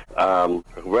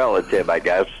 relative, I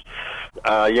guess,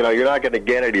 you're not going to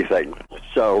get anything.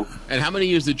 So. And how many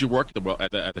years did you work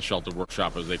at the shelter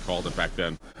workshop, as they called it back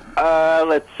then?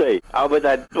 Let's see. I was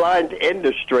at Blind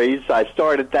Industries. I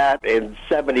started that in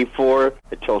 74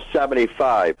 until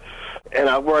 75. And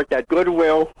I worked at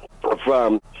Goodwill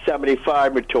from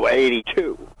 75 until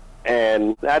 82.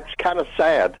 And that's kind of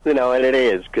sad, and it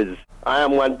is, because I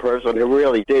am one person who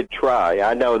really did try.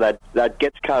 I know that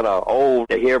gets kind of old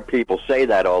to hear people say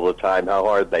that all the time, how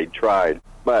hard they tried.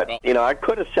 But, I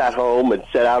could have sat home and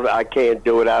said, I can't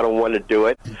do it, I don't want to do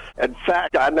it. In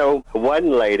fact, I know one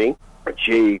lady,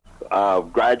 she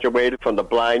graduated from the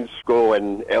blind school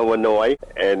in Illinois,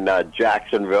 in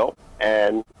Jacksonville,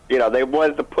 and, they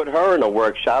wanted to put her in a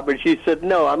workshop, and she said,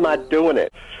 no, I'm not doing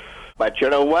it. But you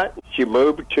know what? She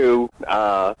moved to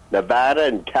Nevada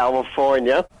and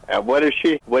California, and what does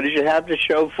she have to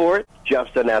show for it?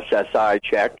 Just an SSI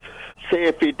check. See,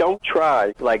 if you don't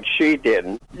try like she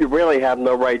didn't, you really have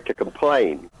no right to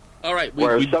complain. All right,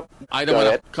 I don't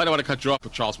want to cut you off,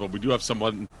 Charles, but we do have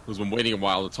someone who's been waiting a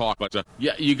while to talk. But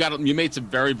you made some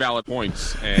very valid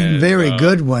points, and very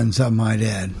good ones, I might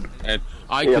add. And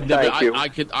I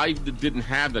didn't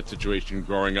have that situation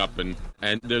growing up, and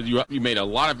you made a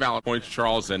lot of valid points,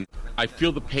 Charles, and I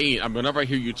feel the pain. Whenever I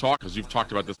hear you talk, because you've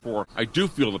talked about this before, I do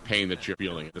feel the pain that you're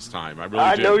feeling at this time. I really do.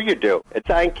 I know you do. And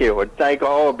thank you, and thank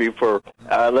all of you for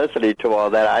listening to all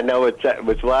that. I know it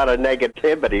was a lot of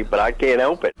negativity, but I can't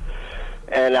help it.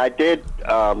 And I did,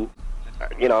 help.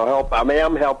 I mean,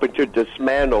 I'm helping to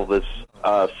dismantle this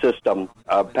system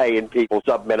of paying people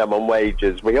sub-minimum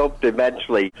wages. We hope to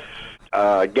eventually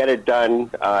get it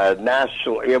done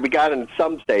nationally. We got it in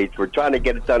some states. We're trying to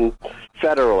get it done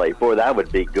federally. Boy, that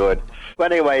would be good.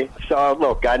 But anyway, so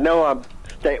look, I know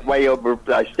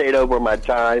I stayed over my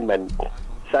time, and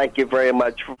thank you very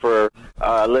much for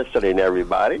listening,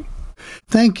 everybody.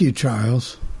 Thank you,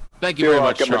 Charles. Thank you very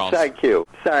much, Charles. Thank you.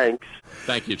 Thanks.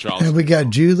 Thank you, Charles. And we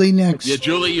got Julie next. Yeah,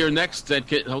 Julie, you're next. There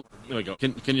we go.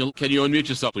 Can you unmute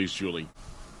yourself, please, Julie?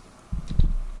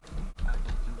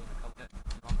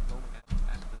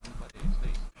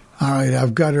 All right,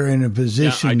 I've got her in a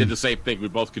position. Yeah, I did the same thing. We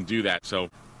both can do that. So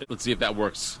let's see if that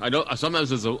works. I know sometimes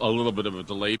there's a little bit of a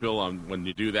delay, Bill, on when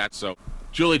you do that. So,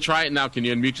 Julie, try it now. Can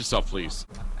you unmute yourself, please?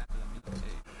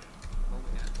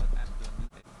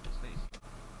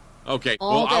 Okay.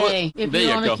 All day. If there you're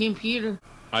you on go. a computer.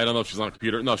 I don't know if she's on a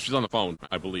computer. No, she's on the phone,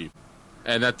 I believe.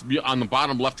 And that's on the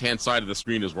bottom left-hand side of the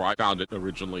screen is where I found it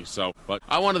originally. So, but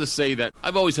I wanted to say that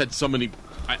I've always had so many.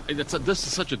 This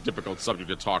is such a difficult subject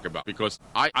to talk about because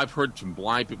I've heard from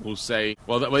blind people who say,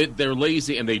 well, they're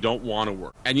lazy and they don't want to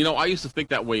work. And I used to think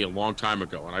that way a long time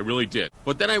ago, and I really did.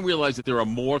 But then I realized that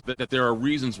there are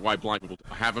reasons why blind people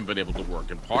haven't been able to work.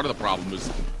 And part of the problem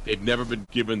is they've never been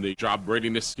given the job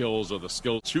readiness skills or the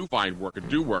skills to find work and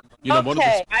do work. I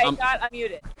got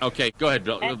unmuted. Okay, go ahead,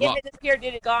 Bill. And if it disappeared,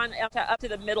 did it gone up to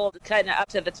the middle, kind of up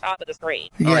to the top of the screen?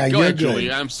 All right, go ahead,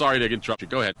 Julie. I'm sorry to interrupt you.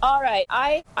 Go ahead. All right.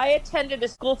 I attended a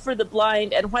school for the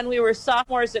blind, and when we were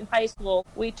sophomores in high school,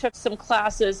 we took some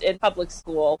classes in public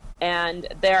school, and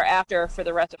thereafter for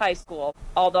the rest of high school,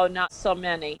 although not so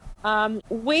many.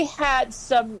 We had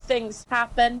some things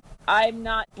happen. I'm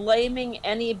not blaming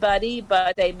anybody,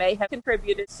 but they may have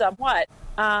contributed somewhat.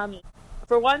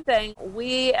 for one thing,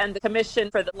 we and the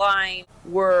Commission for the Blind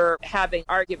were having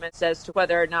arguments as to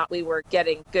whether or not we were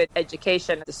getting good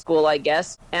education at the school, I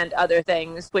guess, and other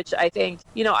things, which I think,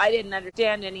 I didn't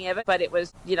understand any of it, but it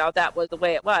was, that was the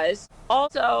way it was.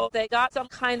 Also, they got some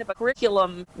kind of a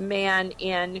curriculum man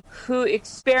in who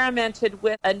experimented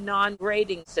with a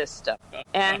non-grading system.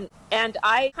 And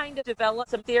I kind of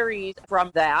developed some theories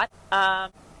from that.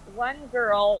 One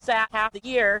girl sat half the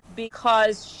year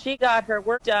because she got her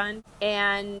work done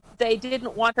and they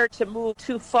didn't want her to move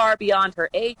too far beyond her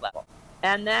age level.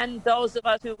 And then those of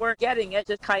us who weren't getting it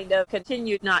just kind of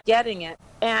continued not getting it.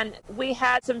 And we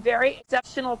had some very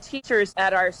exceptional teachers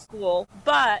at our school,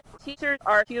 but teachers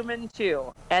are human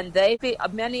too. And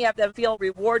many of them feel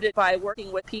rewarded by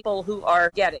working with people who are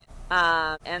getting it.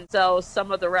 And so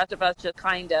some of the rest of us just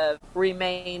kind of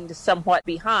remained somewhat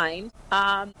behind.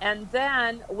 And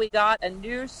then we got a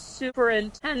new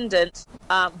superintendent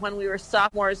when we were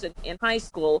sophomores in high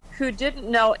school who didn't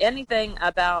know anything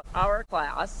about our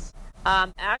class.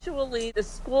 Actually, the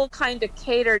school kind of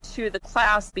catered to the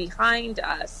class behind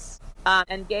us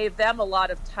and gave them a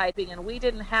lot of typing, and we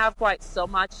didn't have quite so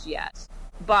much yet.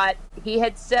 But he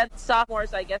had sent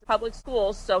sophomores, I guess, to public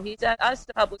schools, so he sent us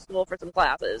to public school for some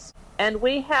classes. And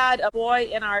we had a boy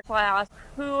in our class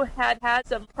who had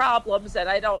some problems, and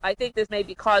I think this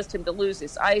maybe caused him to lose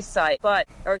his eyesight,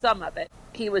 or some of it.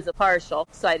 He was a partial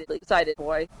sighted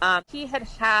boy. He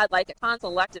had like a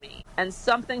tonsillectomy, and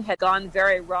something had gone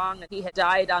very wrong, and he had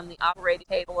died on the operating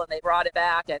table, and they brought it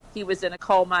back, and he was in a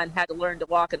coma and had to learn to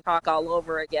walk and talk all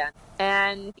over again.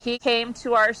 And he came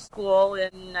to our school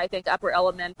in, I think, upper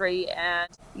elementary, and,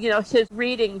 his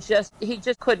reading he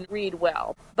just couldn't read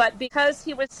well. But because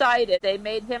he was sighted, they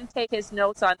made him take his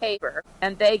notes on paper,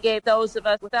 and they gave those of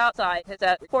us without sight his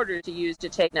recorder to use to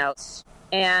take notes.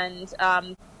 And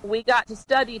we got to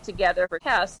study together for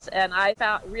tests, and I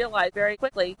realized very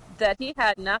quickly that he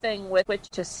had nothing with which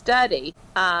to study.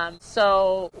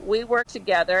 So we worked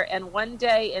together, and one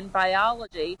day in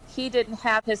biology, he didn't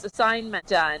have his assignment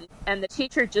done, and the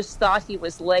teacher just thought he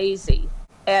was lazy.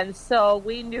 And so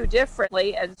we knew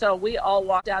differently, and so we all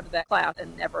walked out of that class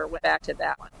and never went back to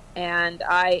that one. And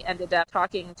I ended up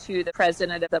talking to the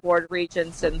president of the Board of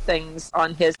Regents and things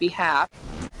on his behalf.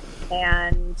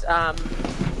 And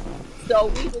so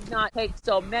we did not take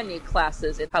so many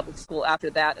classes in public school after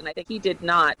that, and I think he did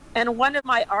not. And one of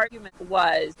my arguments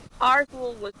was our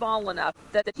school was small enough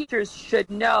that the teachers should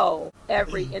know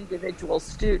every individual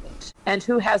student and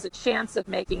who has a chance of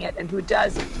making it and who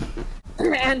doesn't.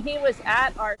 And he was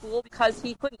at our school because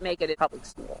he couldn't make it in public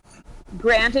school.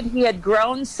 Granted, he had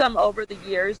grown some over the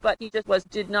years, but he just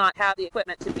did not have the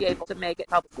equipment to be able to make it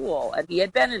public school, and he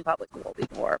had been in public school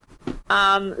before.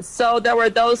 So there were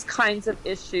those kinds of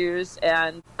issues,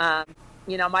 and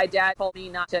my dad told me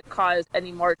not to cause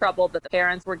any more trouble, that the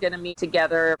parents were going to meet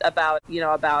together about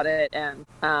it, and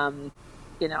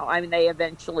they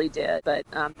eventually did, but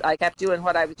I kept doing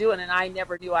what I was doing, and I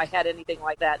never knew I had anything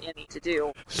like that in me to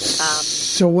do.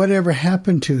 So whatever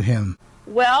happened to him?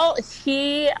 Well,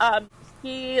 he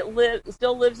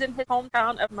still lives in his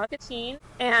hometown of Muscatine,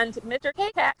 and Mr.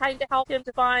 K-Cat kind of helped him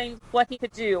to find what he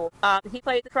could do. He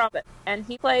played the trumpet, and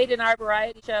he played in our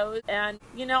variety shows, and,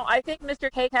 I think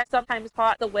Mr. K-Cat sometimes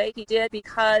taught the way he did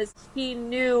because he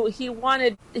knew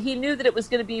that it was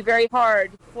going to be very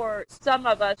hard for some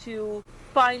of us to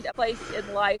find a place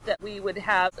in life that we would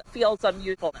feel some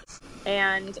usefulness.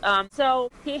 And so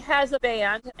he has a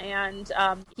band, and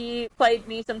he played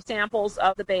me some samples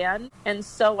of the band, and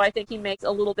so I think he makes a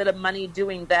little bit of money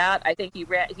doing that. I think he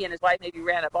and his wife maybe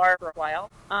ran a bar for a while.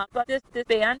 But this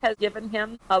band has given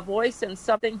him a voice and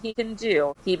something he can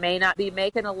do. He may not be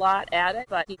making a lot at it,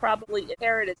 but he probably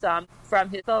inherited some from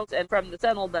his folks and from the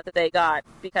settlement that they got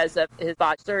because of his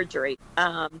botched surgery.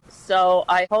 So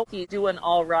I hope he's doing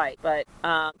all right. But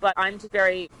I was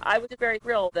just very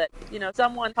thrilled that,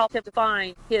 someone helped him to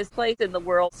find his place in the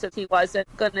world, since he wasn't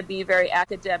going to be very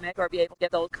academic or be able to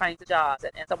get those kinds of jobs.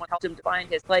 And someone helped him to find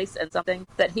his place and something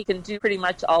that he can do pretty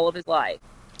much all of his life.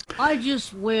 I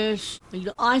just wish,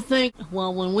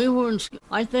 when we were in school,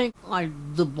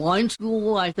 the blind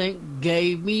school,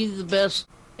 gave me the best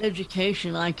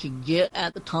education I could get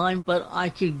at the time, but I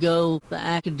could go the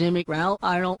academic route.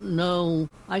 I don't know.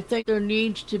 I think there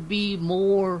needs to be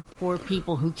more for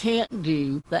people who can't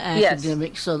do the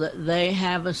academic, so that they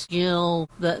have a skill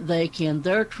that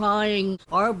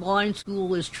our blind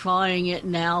school is trying it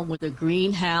now with the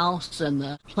greenhouse and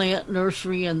the plant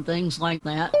nursery and things like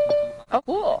that. Oh,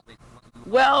 cool.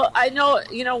 Well, I know,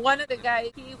 one of the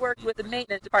guys, he worked with the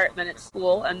maintenance department at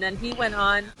school, and then he went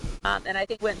on, and I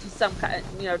think went to some kind,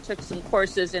 took some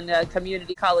courses in a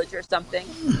community college or something,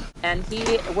 and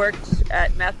he worked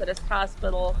at Methodist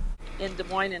Hospital in Des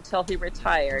Moines until he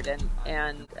retired,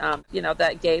 and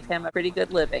that gave him a pretty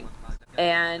good living.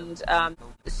 And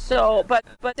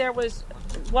but there was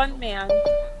one man,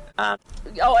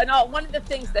 one of the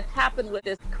things that happened with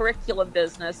this curriculum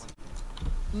business,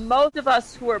 most of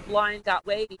us who were blind got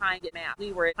way behind in math.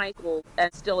 We were in high school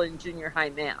and still in junior high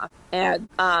math. And,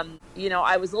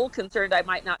 I was a little concerned I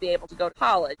might not be able to go to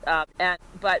college.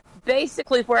 But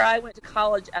basically where I went to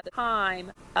college at the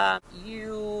time,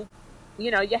 you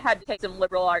had to take some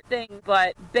liberal art things,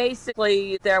 but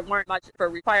basically there weren't much for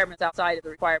requirements outside of the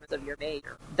requirements of your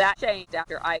major. That changed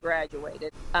after I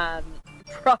graduated.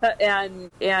 But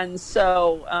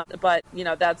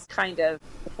that's kind of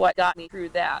what got me through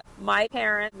that. My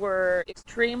parents were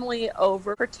extremely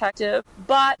overprotective,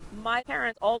 but my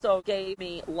parents also gave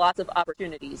me lots of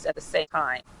opportunities at the same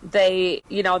time. They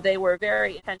were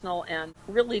very intentional and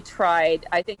really tried.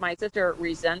 I think my sister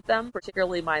resents them,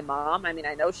 particularly my mom. I mean,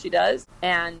 I know she does,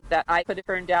 and that I could have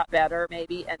turned out better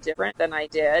maybe and different than I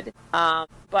did.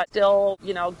 But still,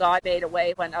 God made a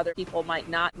way when other people might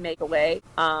not make a way.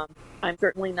 I'm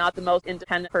certainly not the most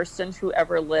independent person who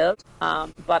ever lived,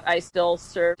 but I still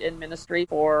served in ministry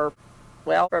for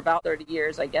about 30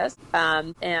 years, I guess.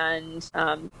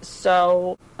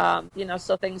 So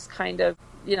things kind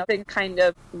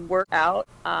of work out.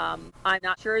 I'm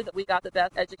not sure that we got the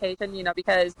best education,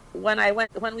 because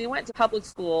when we went to public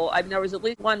school, there was at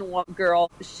least one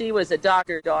girl, she was a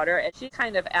doctor's daughter, and she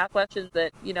kind of asked questions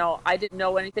that, I didn't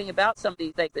know anything about some of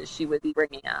these things that she would be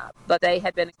bringing up, but they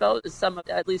had been exposed to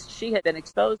at least she had been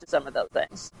exposed to some of those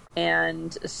things.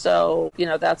 And so,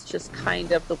 that's just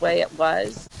kind of the way it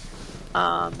was.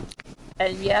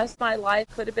 And yes, my life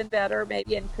could have been better,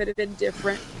 maybe, and could have been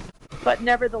different. But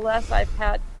nevertheless, I've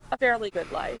had a fairly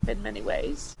good life in many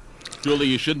ways. Julie,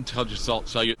 you shouldn't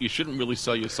you shouldn't really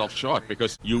sell yourself short,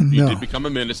 because you did become a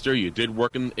minister. You did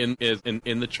work in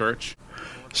the church.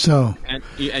 So and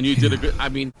you did a good. I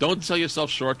mean, don't sell yourself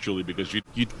short, Julie, because you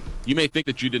may think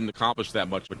that you didn't accomplish that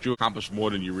much, but you accomplished more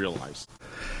than you realized.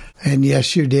 And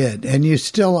yes, you did, and you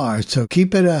still are. So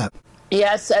keep it up.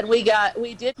 Yes, and we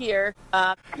did hear,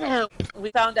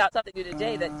 we found out something new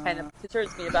today that kind of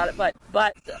concerns me about it,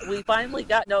 but we finally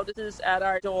got notices at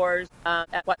our doors,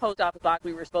 at what post office box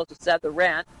we were supposed to set the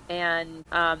rent, and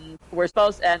and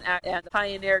the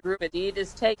Pioneer Group indeed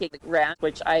is taking the rent,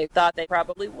 which I thought they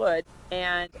probably would,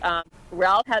 and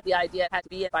Ralph had the idea it had to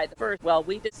be in by the 1st. Well,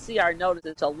 we didn't see our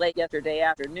notices until late yesterday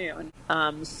afternoon,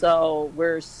 so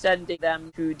we're sending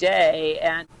them today,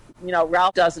 and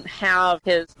Ralph doesn't have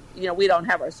his, we don't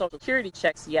have our Social Security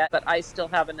checks yet, but I still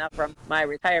have enough from my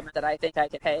retirement that I think I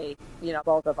can pay,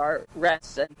 both of our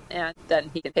rents, and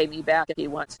then he can pay me back if he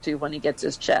wants to when he gets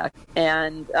his check.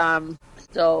 And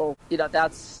so,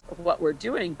 that's what we're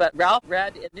doing. But Ralph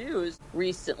read in news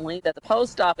recently that the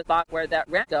post office box where that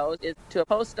rent goes is to a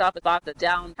post office box in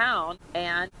downtown,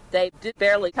 and they did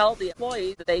barely tell the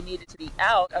employees that they needed to be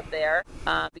out of there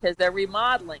because they're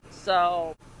remodeling.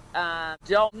 So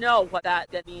don't know what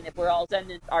that could mean if we're all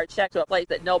sending our check to a place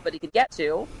that nobody can get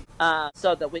to,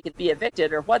 so that we could be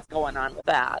evicted, or what's going on with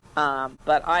that.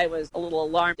 But I was a little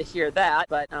alarmed to hear that,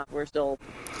 but we're still,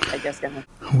 I guess, going to.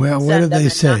 Well, what do they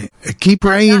say? Keep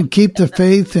praying, keep the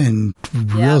faith, and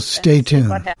we'll stay tuned.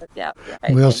 What happens. Yeah.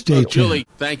 We'll stay tuned. Julie,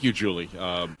 thank you, Julie.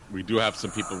 We do have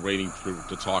some people waiting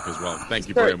to talk as well. Thank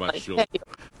you very much, Julie.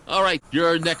 All right,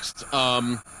 you're next.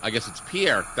 I guess it's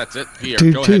Pierre. That's it, Pierre. Go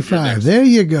ahead. 225. There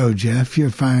you go, Jeff. You're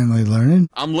finally learning.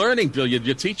 I'm learning, Bill.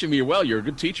 You're teaching me well. You're a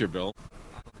good teacher, Bill.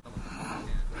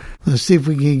 Let's see if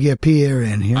we can get Pierre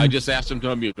in here. I just asked him to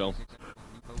unmute, Bill.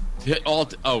 Hit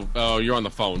alt. You're on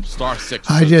the phone. *6.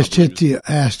 I just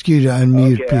asked you to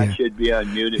unmute, okay, Pierre. I should be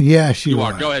unmuted. Yes, you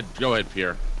are. Go ahead,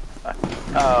 Pierre.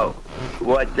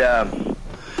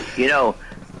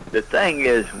 The thing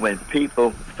is, when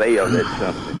people fail at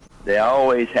something, they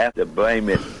always have to blame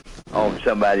it on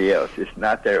somebody else. It's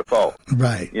not their fault.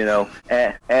 Right.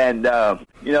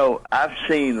 I've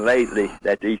seen lately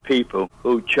that these people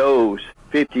who chose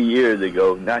 50 years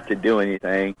ago not to do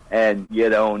anything and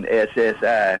get on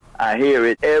SSI, I hear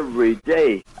it every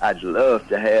day. I'd love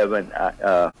to have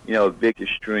Victor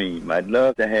Stream. I'd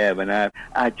love to have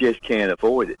I just can't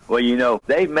afford it. Well,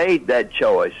 they made that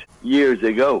choice years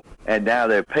ago, and now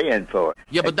they're paying for it.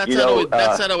 Yeah, but that's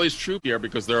not always true, Pierre,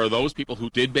 because there are those people who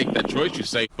did make that choice, you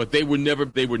say, but they were never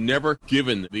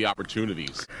given the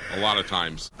opportunities a lot of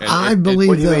times. I believe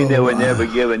what do you mean they were never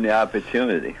given the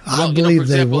opportunity? I believe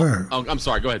they were. Oh, I'm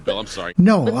sorry. Go ahead, Bill. I'm sorry.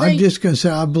 No, I'm just going to say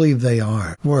I believe they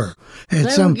were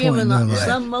at some point in their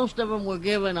life. Most of them were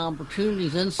given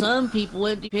opportunities, and some people,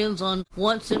 it depends on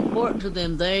what's important to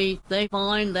them. They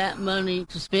find that money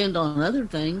to spend on other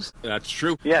things. That's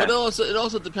true. Yeah. But it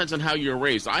also depends on how you're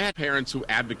raised. I had parents who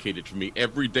advocated for me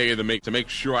every day to make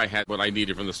sure I had what I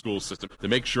needed from the school system, to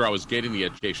make sure I was getting the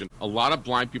education. A lot of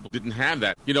blind people didn't have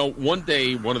that. You know, one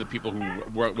day, one of the people who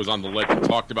was on the legend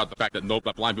talked about the fact that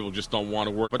blind people just don't want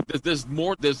to work. But there's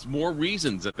more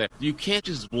reasons that you can't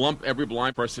just lump every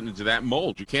blind person into that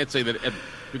mold. You can't say that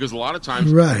because a lot of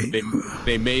times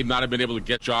they may not have been able to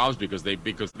get jobs because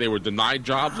they were denied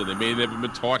jobs, or they may have never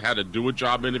been taught how to do a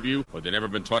job interview, or they never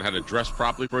been taught how to dress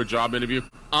properly for a job interview.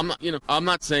 I'm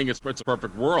not saying it's a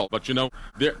perfect world, but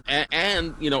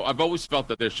I've always felt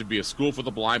that there should be a school for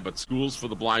the blind, but schools for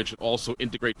the blind should also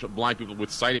integrate blind people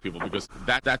with sighted people, because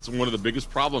that's one of the biggest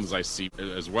problems I see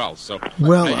as well. So,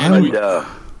 go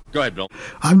ahead, Bill.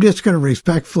 I'm just going to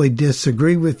respectfully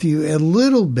disagree with you a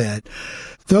little bit.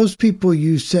 Those people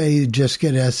you say just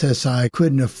get SSI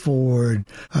couldn't afford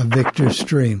a Victor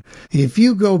Stream. If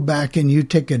you go back and you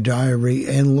take a diary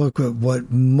and look at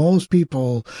what most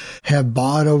people have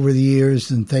bought over the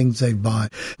years and things they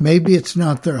bought, maybe it's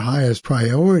not their highest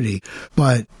priority,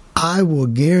 but I will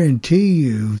guarantee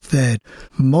you that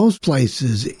most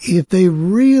places, if they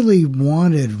really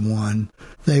wanted one,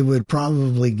 they would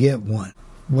probably get one.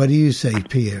 What do you say,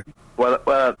 Pierre?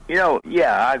 Well,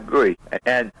 yeah, I agree.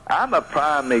 And I'm a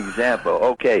prime example.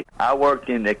 Okay, I worked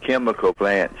in the chemical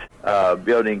plants,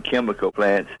 building chemical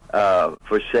plants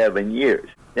for 7 years.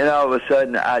 Then all of a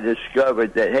sudden I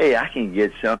discovered that, hey, I can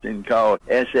get something called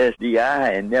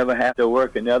SSDI and never have to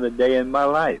work another day in my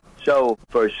life. So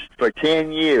for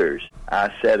 10 years,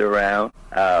 I sat around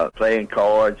playing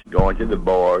cards, going to the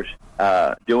bars,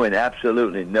 doing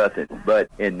absolutely nothing. But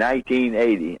in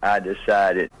 1980, I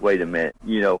decided, wait a minute,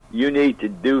 you need to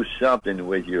do something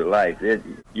with your life.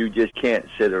 You just can't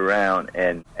sit around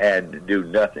and do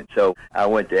nothing. So I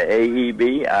went to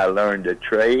AEB. I learned a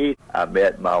trade. I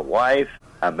met my wife.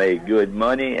 I made good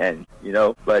money, and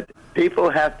but people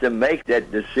have to make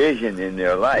that decision in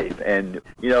their life. And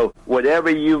whatever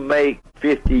you make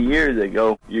 50 years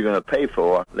ago, you're going to pay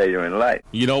for later in life.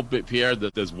 Pierre,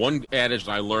 that there's one adage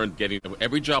I learned getting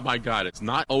every job I got. It's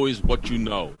not always what you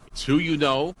know. It's who you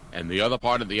know, and the other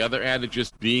part of the other adage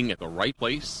is being at the right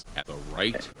place at the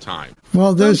right time.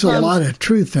 Well, there's a lot of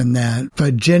truth in that.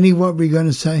 But Jenny, what were you going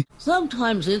to say?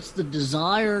 Sometimes it's the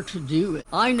desire to do it.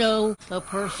 I know a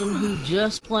person who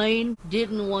just plain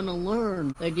didn't want to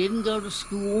learn. They didn't go to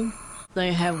school.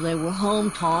 They were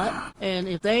home taught, and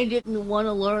if they didn't want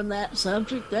to learn that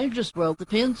subject, they just broke the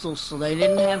pencils, so they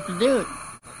didn't have to do it.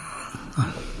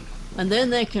 And then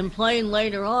they complain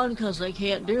later on because they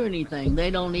can't do anything. They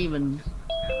don't even.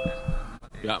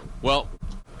 Yeah. Well,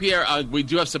 Pierre, we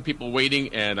do have some people waiting,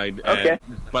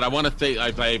 but I want to say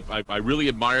I really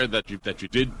admire that you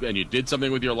did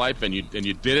something with your life, and you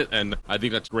did it, and I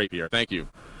think that's great, Pierre. Thank you.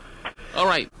 All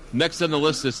right. Next on the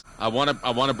list is I want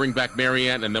to bring back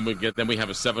Marianne, and then we have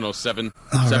a 707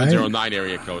 709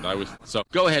 area code. So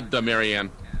go ahead, Marianne.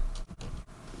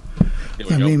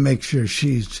 Let me make sure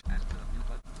she's.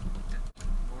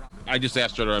 I just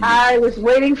asked her to unmute. I was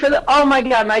waiting for the. Oh my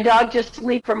God! My dog just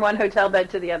leaped from one hotel bed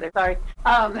to the other. Sorry.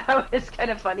 That was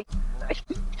kind of funny.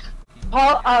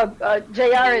 Paul,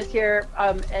 JR is here,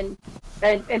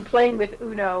 and playing with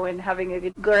Uno and having a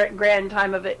grand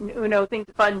time of it. And Uno thinks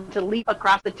it's fun to leap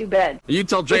across the two beds. You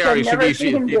tell JR he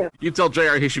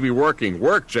should be working.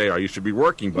 Work, JR. You should be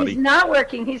working, buddy. He's not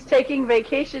working. He's taking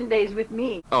vacation days with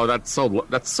me. Oh, that's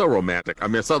so romantic. I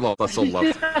mean, that's so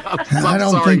lovely. I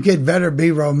don't think it better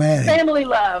be romantic. Family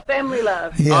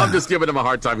love. Yeah. I'm just giving him a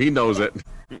hard time. He knows it.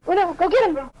 Uno, go get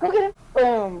him.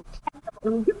 Boom.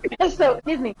 So,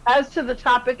 excuse me. As to the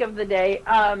topic of the day,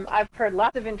 I've heard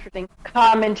lots of interesting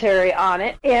commentary on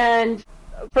it, and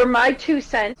for my 2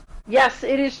 cents, yes,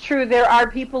 it is true. There are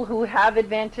people who have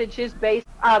advantages based.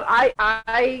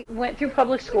 I went through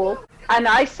public school, and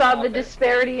I saw the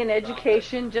disparity in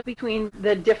education just between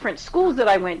the different schools that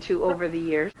I went to over the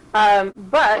years.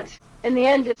 But in the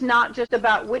end, it's not just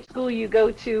about which school you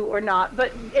go to or not,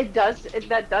 but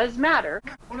that does matter.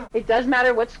 It does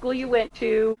matter what school you went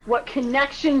to, what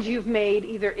connections you've made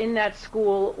either in that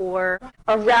school or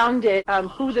around it,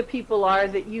 who the people are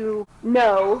that you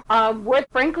know, what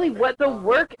the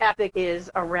work ethic is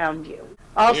around you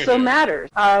also matters.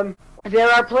 there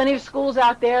are plenty of schools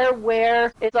out there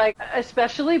where it's like,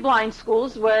 especially blind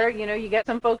schools, where, you get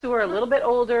some folks who are a little bit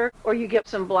older, or you get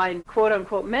some blind quote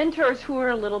unquote mentors who are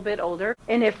a little bit older.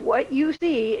 And if what you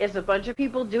see is a bunch of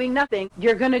people doing nothing,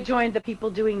 you're going to join the people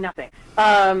doing nothing.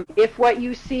 If what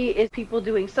you see is people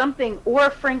doing something, or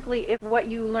frankly, if what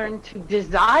you learn to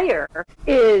desire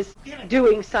is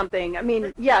doing something. I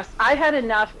mean, yes, I had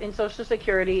enough in Social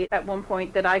Security at one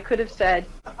point that I could have said,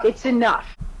 it's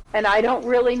enough. And I don't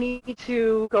really need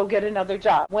to go get another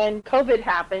job. When COVID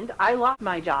happened, I lost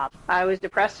my job. I was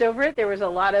depressed over it. There was a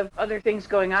lot of other things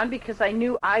going on because I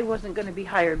knew I wasn't going to be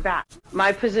hired back.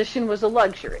 My position was a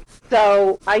luxury.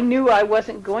 So I knew I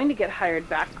wasn't going to get hired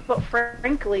back. But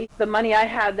frankly, the money I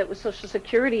had that was Social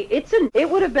Security, it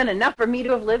would have been enough for me to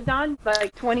have lived on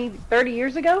like 20, 30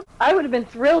 years ago. I would have been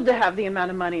thrilled to have the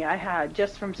amount of money I had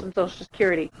just from some Social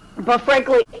Security. But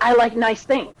frankly, I like nice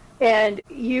things. And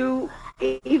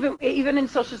even in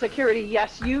Social Security,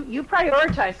 yes, you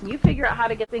prioritize and you figure out how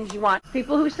to get things you want.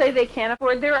 People who say they can't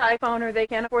afford their iPhone or they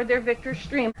can't afford their Victor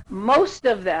Stream, most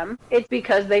of them, it's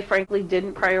because they frankly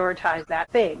didn't prioritize that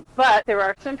thing. But there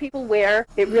are some people where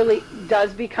it really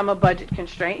does become a budget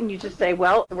constraint, and you just say,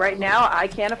 well, right now I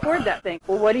can't afford that thing.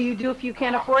 Well, what do you do if you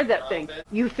can't afford that thing?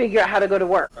 You figure out how to go to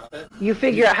work. You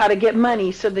figure out how to get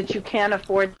money so that you can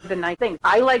afford the nice things.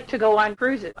 I like to go on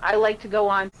cruises. I like to go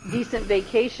on decent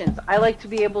vacations. I like to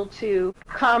be able to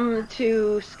come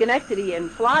to Schenectady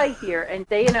and fly here and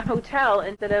stay in a hotel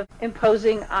instead of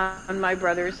imposing on my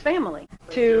brother's family.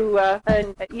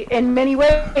 In many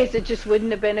ways, it just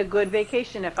wouldn't have been a good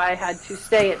vacation if I had to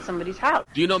stay at somebody's house.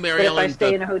 Do you know, Mary But Ellen? if I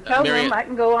stay in a hotel room, I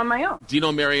can go on my own. Do you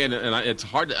know, Mary Ellen, and it's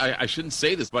hard, I shouldn't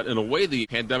say this, but in a way, the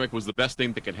pandemic was the best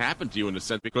thing that could happen to you in a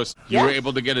sense, because you were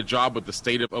able to get a job with the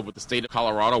state of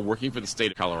Colorado, working for the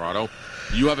state of Colorado.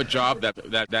 You have a job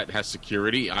that has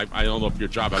security. I don't know if your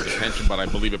job has a pension, but I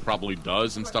believe it probably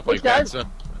does and stuff like that.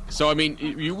 So I mean,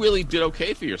 you really did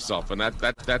okay for yourself, and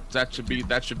that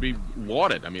should be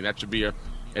lauded. I mean, that should be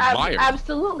admired.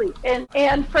 Absolutely,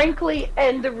 and frankly,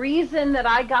 and the reason that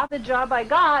I got the job I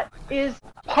got is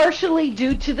partially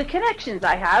due to the connections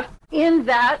I have, in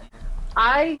that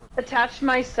I attached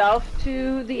myself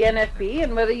to the NFB,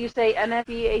 and whether you say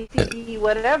NFB, ACE,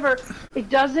 whatever, it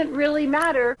doesn't really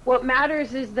matter. What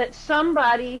matters is that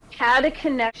somebody had a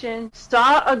connection,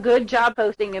 saw a good job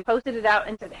posting, and posted it out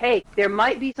and said, hey, there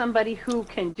might be somebody who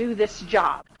can do this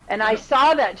job. And I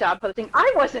saw that job posting.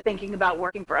 I wasn't thinking about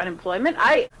working for unemployment.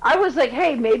 I was like,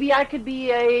 hey, maybe I could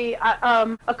be a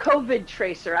COVID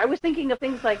tracer. I was thinking of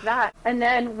things like that. And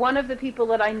then one of the people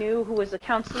that I knew who was a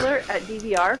counselor at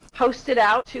DVR posted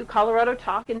out to Colorado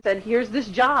Talk and said, here's this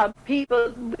job.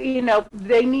 People,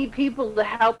 they need people to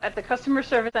help at the customer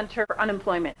service center for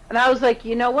unemployment. And I was like,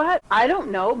 you know what? I don't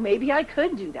know. Maybe I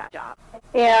could do that job.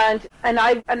 And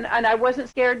I wasn't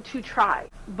scared to try.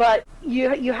 But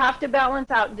you have to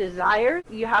balance out desire.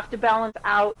 You have to balance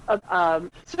out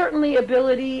certainly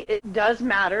ability. It does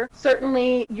matter.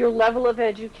 Certainly your level of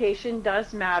education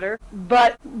does matter.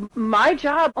 But my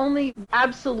job only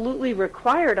absolutely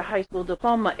required a high school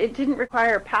diploma. It didn't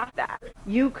require a PATH Act.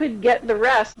 You could get the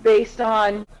rest of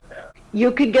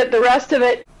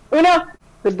it.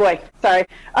 Good boy. Sorry.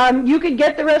 You could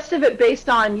get the rest of it based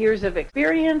on years of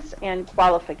experience and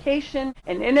qualification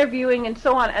and interviewing and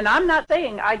so on. And I'm not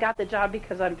saying I got the job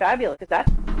because I'm fabulous, because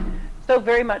that's so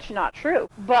very much not true.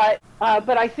 But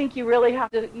I think you really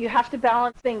have to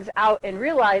balance things out and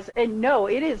realize, and no,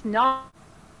 it is not.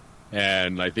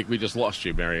 And I think we just lost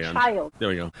you, Mary Ellen. Child. There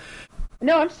we go.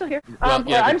 No, I'm still here.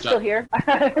 I'm still here.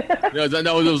 No,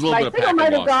 there was a little bit of signal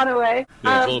might have gone away.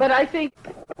 Yeah, but I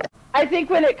think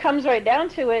when it comes right down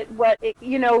to it,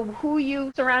 who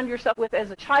you surround yourself with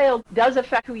as a child does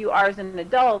affect who you are as an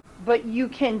adult, but you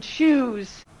can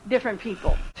choose different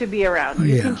people to be around.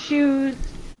 You can choose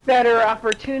better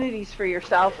opportunities for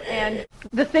yourself, and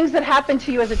the things that happened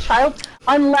to you as a child,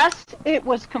 unless it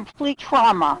was complete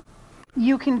trauma,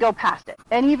 you can go past it.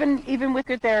 And even with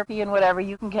your therapy and whatever,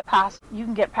 you can get past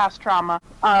trauma.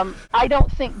 I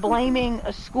don't think blaming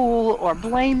a school or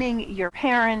blaming your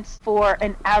parents for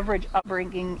an average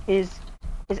upbringing is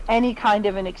any kind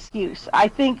of an excuse. I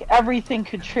think everything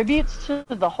contributes to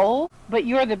the whole, but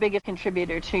you're the biggest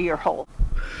contributor to your whole.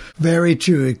 Very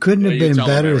true. It couldn't have been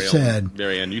better said.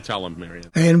 Marianne, you tell him,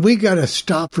 Marianne. And we got to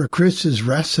stop for Chris's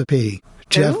recipe.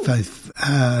 Jeff,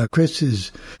 Chris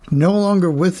is no longer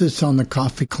with us on the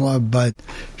Coffee Club, but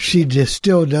she just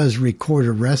still does record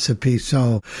a recipe.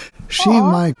 So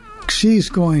she's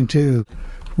going to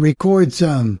record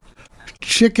some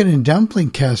chicken and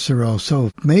dumpling casserole.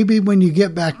 So maybe when you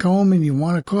get back home and you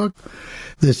want to cook,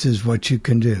 this is what you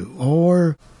can do.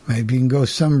 Or Maybe you can go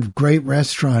some great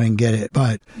restaurant and get it.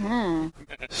 But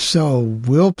so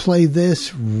we'll play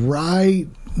this right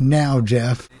now,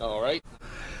 Jeff. All right.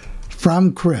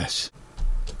 From Chris.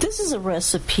 This is a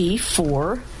recipe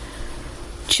for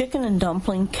chicken and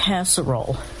dumpling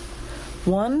casserole.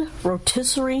 1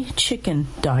 rotisserie chicken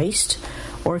diced,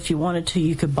 or if you wanted to,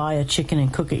 you could buy a chicken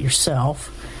and cook it yourself.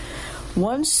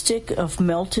 1 stick of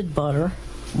melted butter,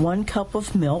 1 cup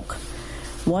of milk,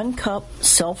 1 cup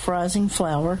self-rising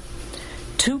flour,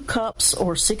 2 cups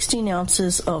or 16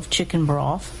 ounces of chicken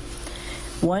broth,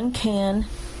 1 can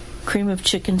cream of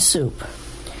chicken soup.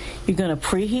 You're going to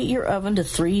preheat your oven to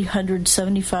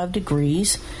 375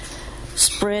 degrees.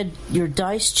 Spread your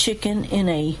diced chicken in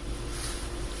a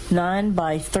 9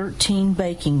 by 13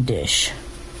 baking dish.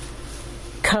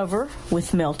 Cover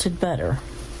with melted butter.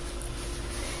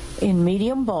 In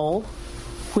medium bowl,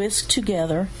 whisk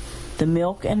together the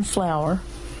milk and flour.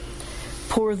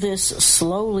 Pour this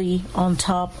slowly on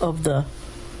top of the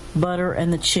butter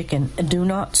and the chicken. Do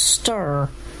not stir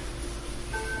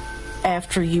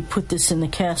after you put this in the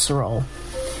casserole.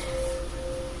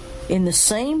 In the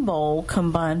same bowl,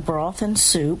 combine broth and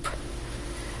soup.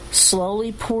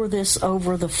 Slowly pour this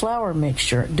over the flour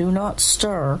mixture. Do not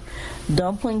stir.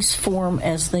 Dumplings form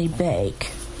as they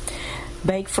bake.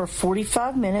 Bake for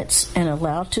 45 minutes and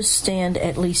allow to stand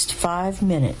at least 5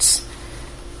 minutes.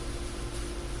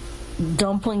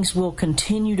 Dumplings will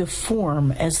continue to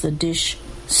form as the dish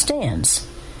stands.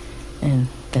 And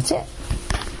that's it.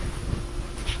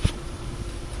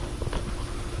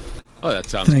 Oh, that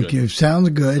sounds good. Thank you. Sounds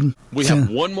good. We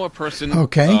have one more person.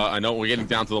 Okay. I know we're getting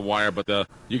down to the wire, but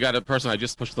you got a person. I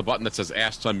just pushed the button that says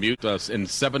 "Ask to Unmute" in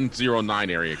 709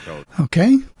 area code.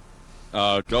 Okay.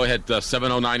 Go ahead,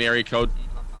 709 area code.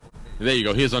 There you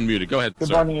go. He's unmuted. Go ahead, Good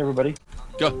sir. morning, everybody.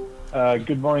 Go.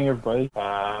 Good morning, everybody.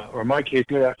 Or in my case,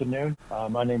 good afternoon.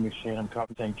 My name is Shane. I'm calling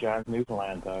from St. John's,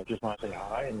 Newfoundland. Just want to say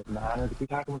hi, and it's an honor to be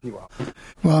talking with you all.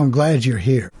 Well, I'm glad you're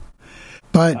here.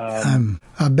 But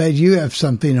I bet you have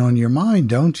something on your mind,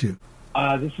 don't you?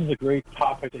 This is a great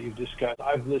topic that you've discussed.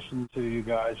 I've listened to you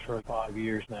guys for 5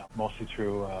 years now, mostly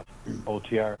through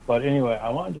OTR. But anyway, I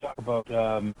wanted to talk about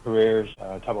careers,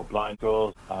 talk about blind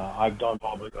schools. I've done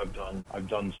public. I've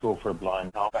done school for the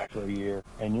blind now back for a year.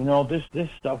 And you know, this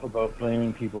stuff about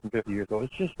blaming people from 50 years ago,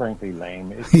 it's just frankly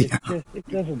lame. It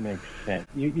doesn't make sense.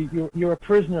 You're a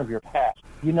prisoner of your past.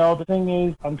 You know, the thing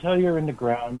is, until you're in the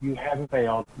ground, you haven't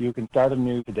failed. You can start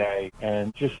anew today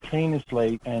and just clean the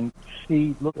slate and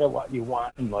look at what you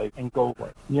want in life and go for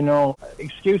it. You know,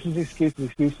 excuses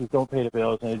don't pay the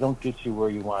bills and they don't get you where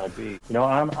you want to be. You know,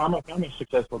 I'm a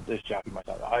successful disc jockey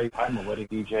myself. I'm a wedding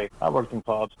DJ. I worked in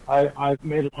clubs. I've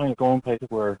made a point of going places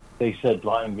where they said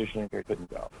blind, vision impaired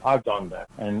couldn't go. I've done that.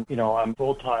 And, you know, I'm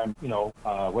full-time,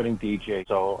 wedding DJ.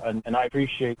 So, and I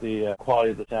appreciate the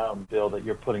quality of the sound, Bill, that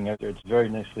you're putting out there. It's very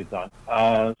nicely done.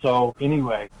 So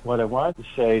anyway, what I wanted to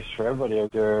say is for everybody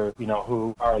out there, you know,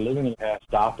 who are living in the past,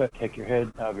 stop it, take your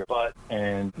head out of your butt,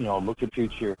 and, you know, look at the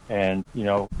future and, you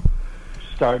know,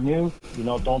 start new. You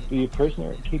know, don't be a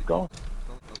prisoner. Keep going.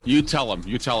 You tell them.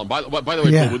 By the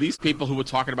way, were these people who were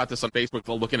talking about this on Facebook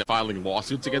looking at filing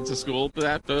lawsuits against the school for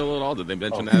that bill at all? Did they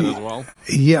mention that as well?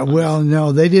 Yeah, well,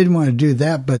 no, they didn't want to do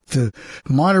that, but the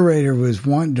moderator was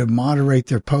wanting to moderate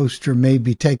their post or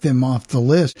maybe take them off the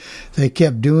list. They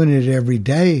kept doing it every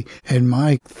day, and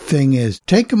my thing is,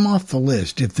 take them off the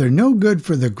list. If they're no good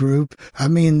for the group, I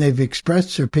mean, they've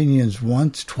expressed their opinions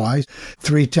once, twice,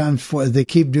 3 times, 4. They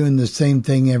keep doing the same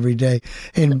thing every day,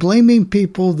 and blaming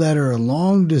people that are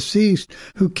long deceased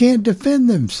who can't defend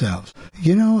themselves.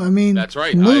 You know, I mean, that's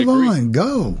right. Move on,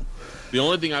 go. The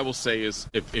only thing I will say is,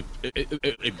 if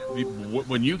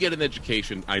when you get an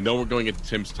education, I know we're going into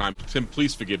Tim's time. Tim,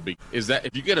 please forgive me. Is that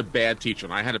if you get a bad teacher,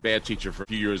 and I had a bad teacher for a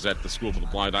few years at the school for the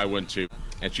blind I went to,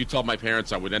 and she told my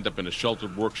parents I would end up in a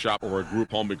sheltered workshop or a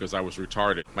group home because I was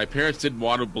retarded. My parents didn't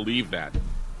want to believe that.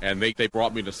 And they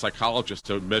brought me to a psychologist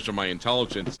to measure my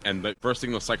intelligence. And the first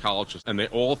thing the psychologist, and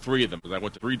all 3 of them, because I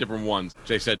went to 3 different ones,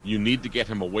 they said, you need to get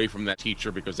him away from that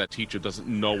teacher because that teacher doesn't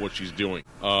know what she's doing.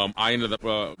 I ended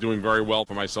up doing very well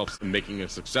for myself and making a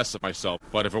success of myself.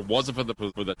 But if it wasn't for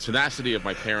the tenacity of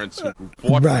my parents who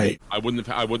fought for me, I wouldn't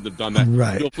have done that.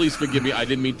 Right. So please forgive me. I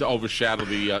didn't mean to overshadow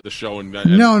the show.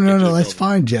 No, that's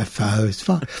fine, Jeff. It's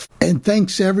fine. And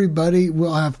thanks, everybody.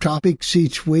 We'll have topics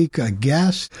each week, a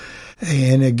guest.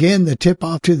 And again, the tip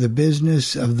off to the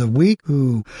business of the week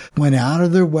who went out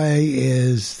of their way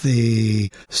is the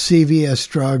CVS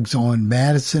Drugs on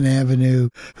Madison Avenue,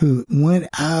 who went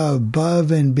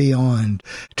above and beyond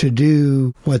to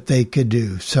do what they could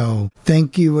do. So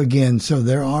thank you again. So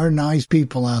there are nice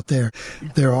people out there.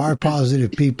 There are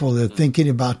positive people that are thinking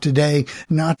about today,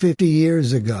 not 50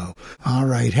 years ago. All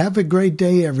right. Have a great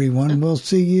day, everyone. We'll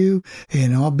see you,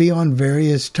 and I'll be on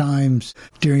various times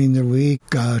during the week.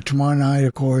 Tomorrow night,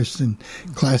 of course, and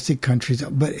classic countries.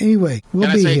 But anyway, we'll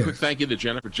Can be I say here. a quick thank you to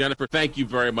Jennifer? Jennifer, thank you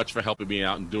very much for helping me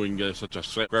out and doing such a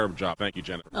superb job. Thank you,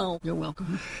 Jennifer. Oh, you're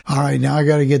welcome. All right. Now I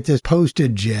got to get this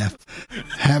posted, Jeff.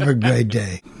 Have a great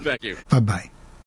day. Thank you. Bye-bye.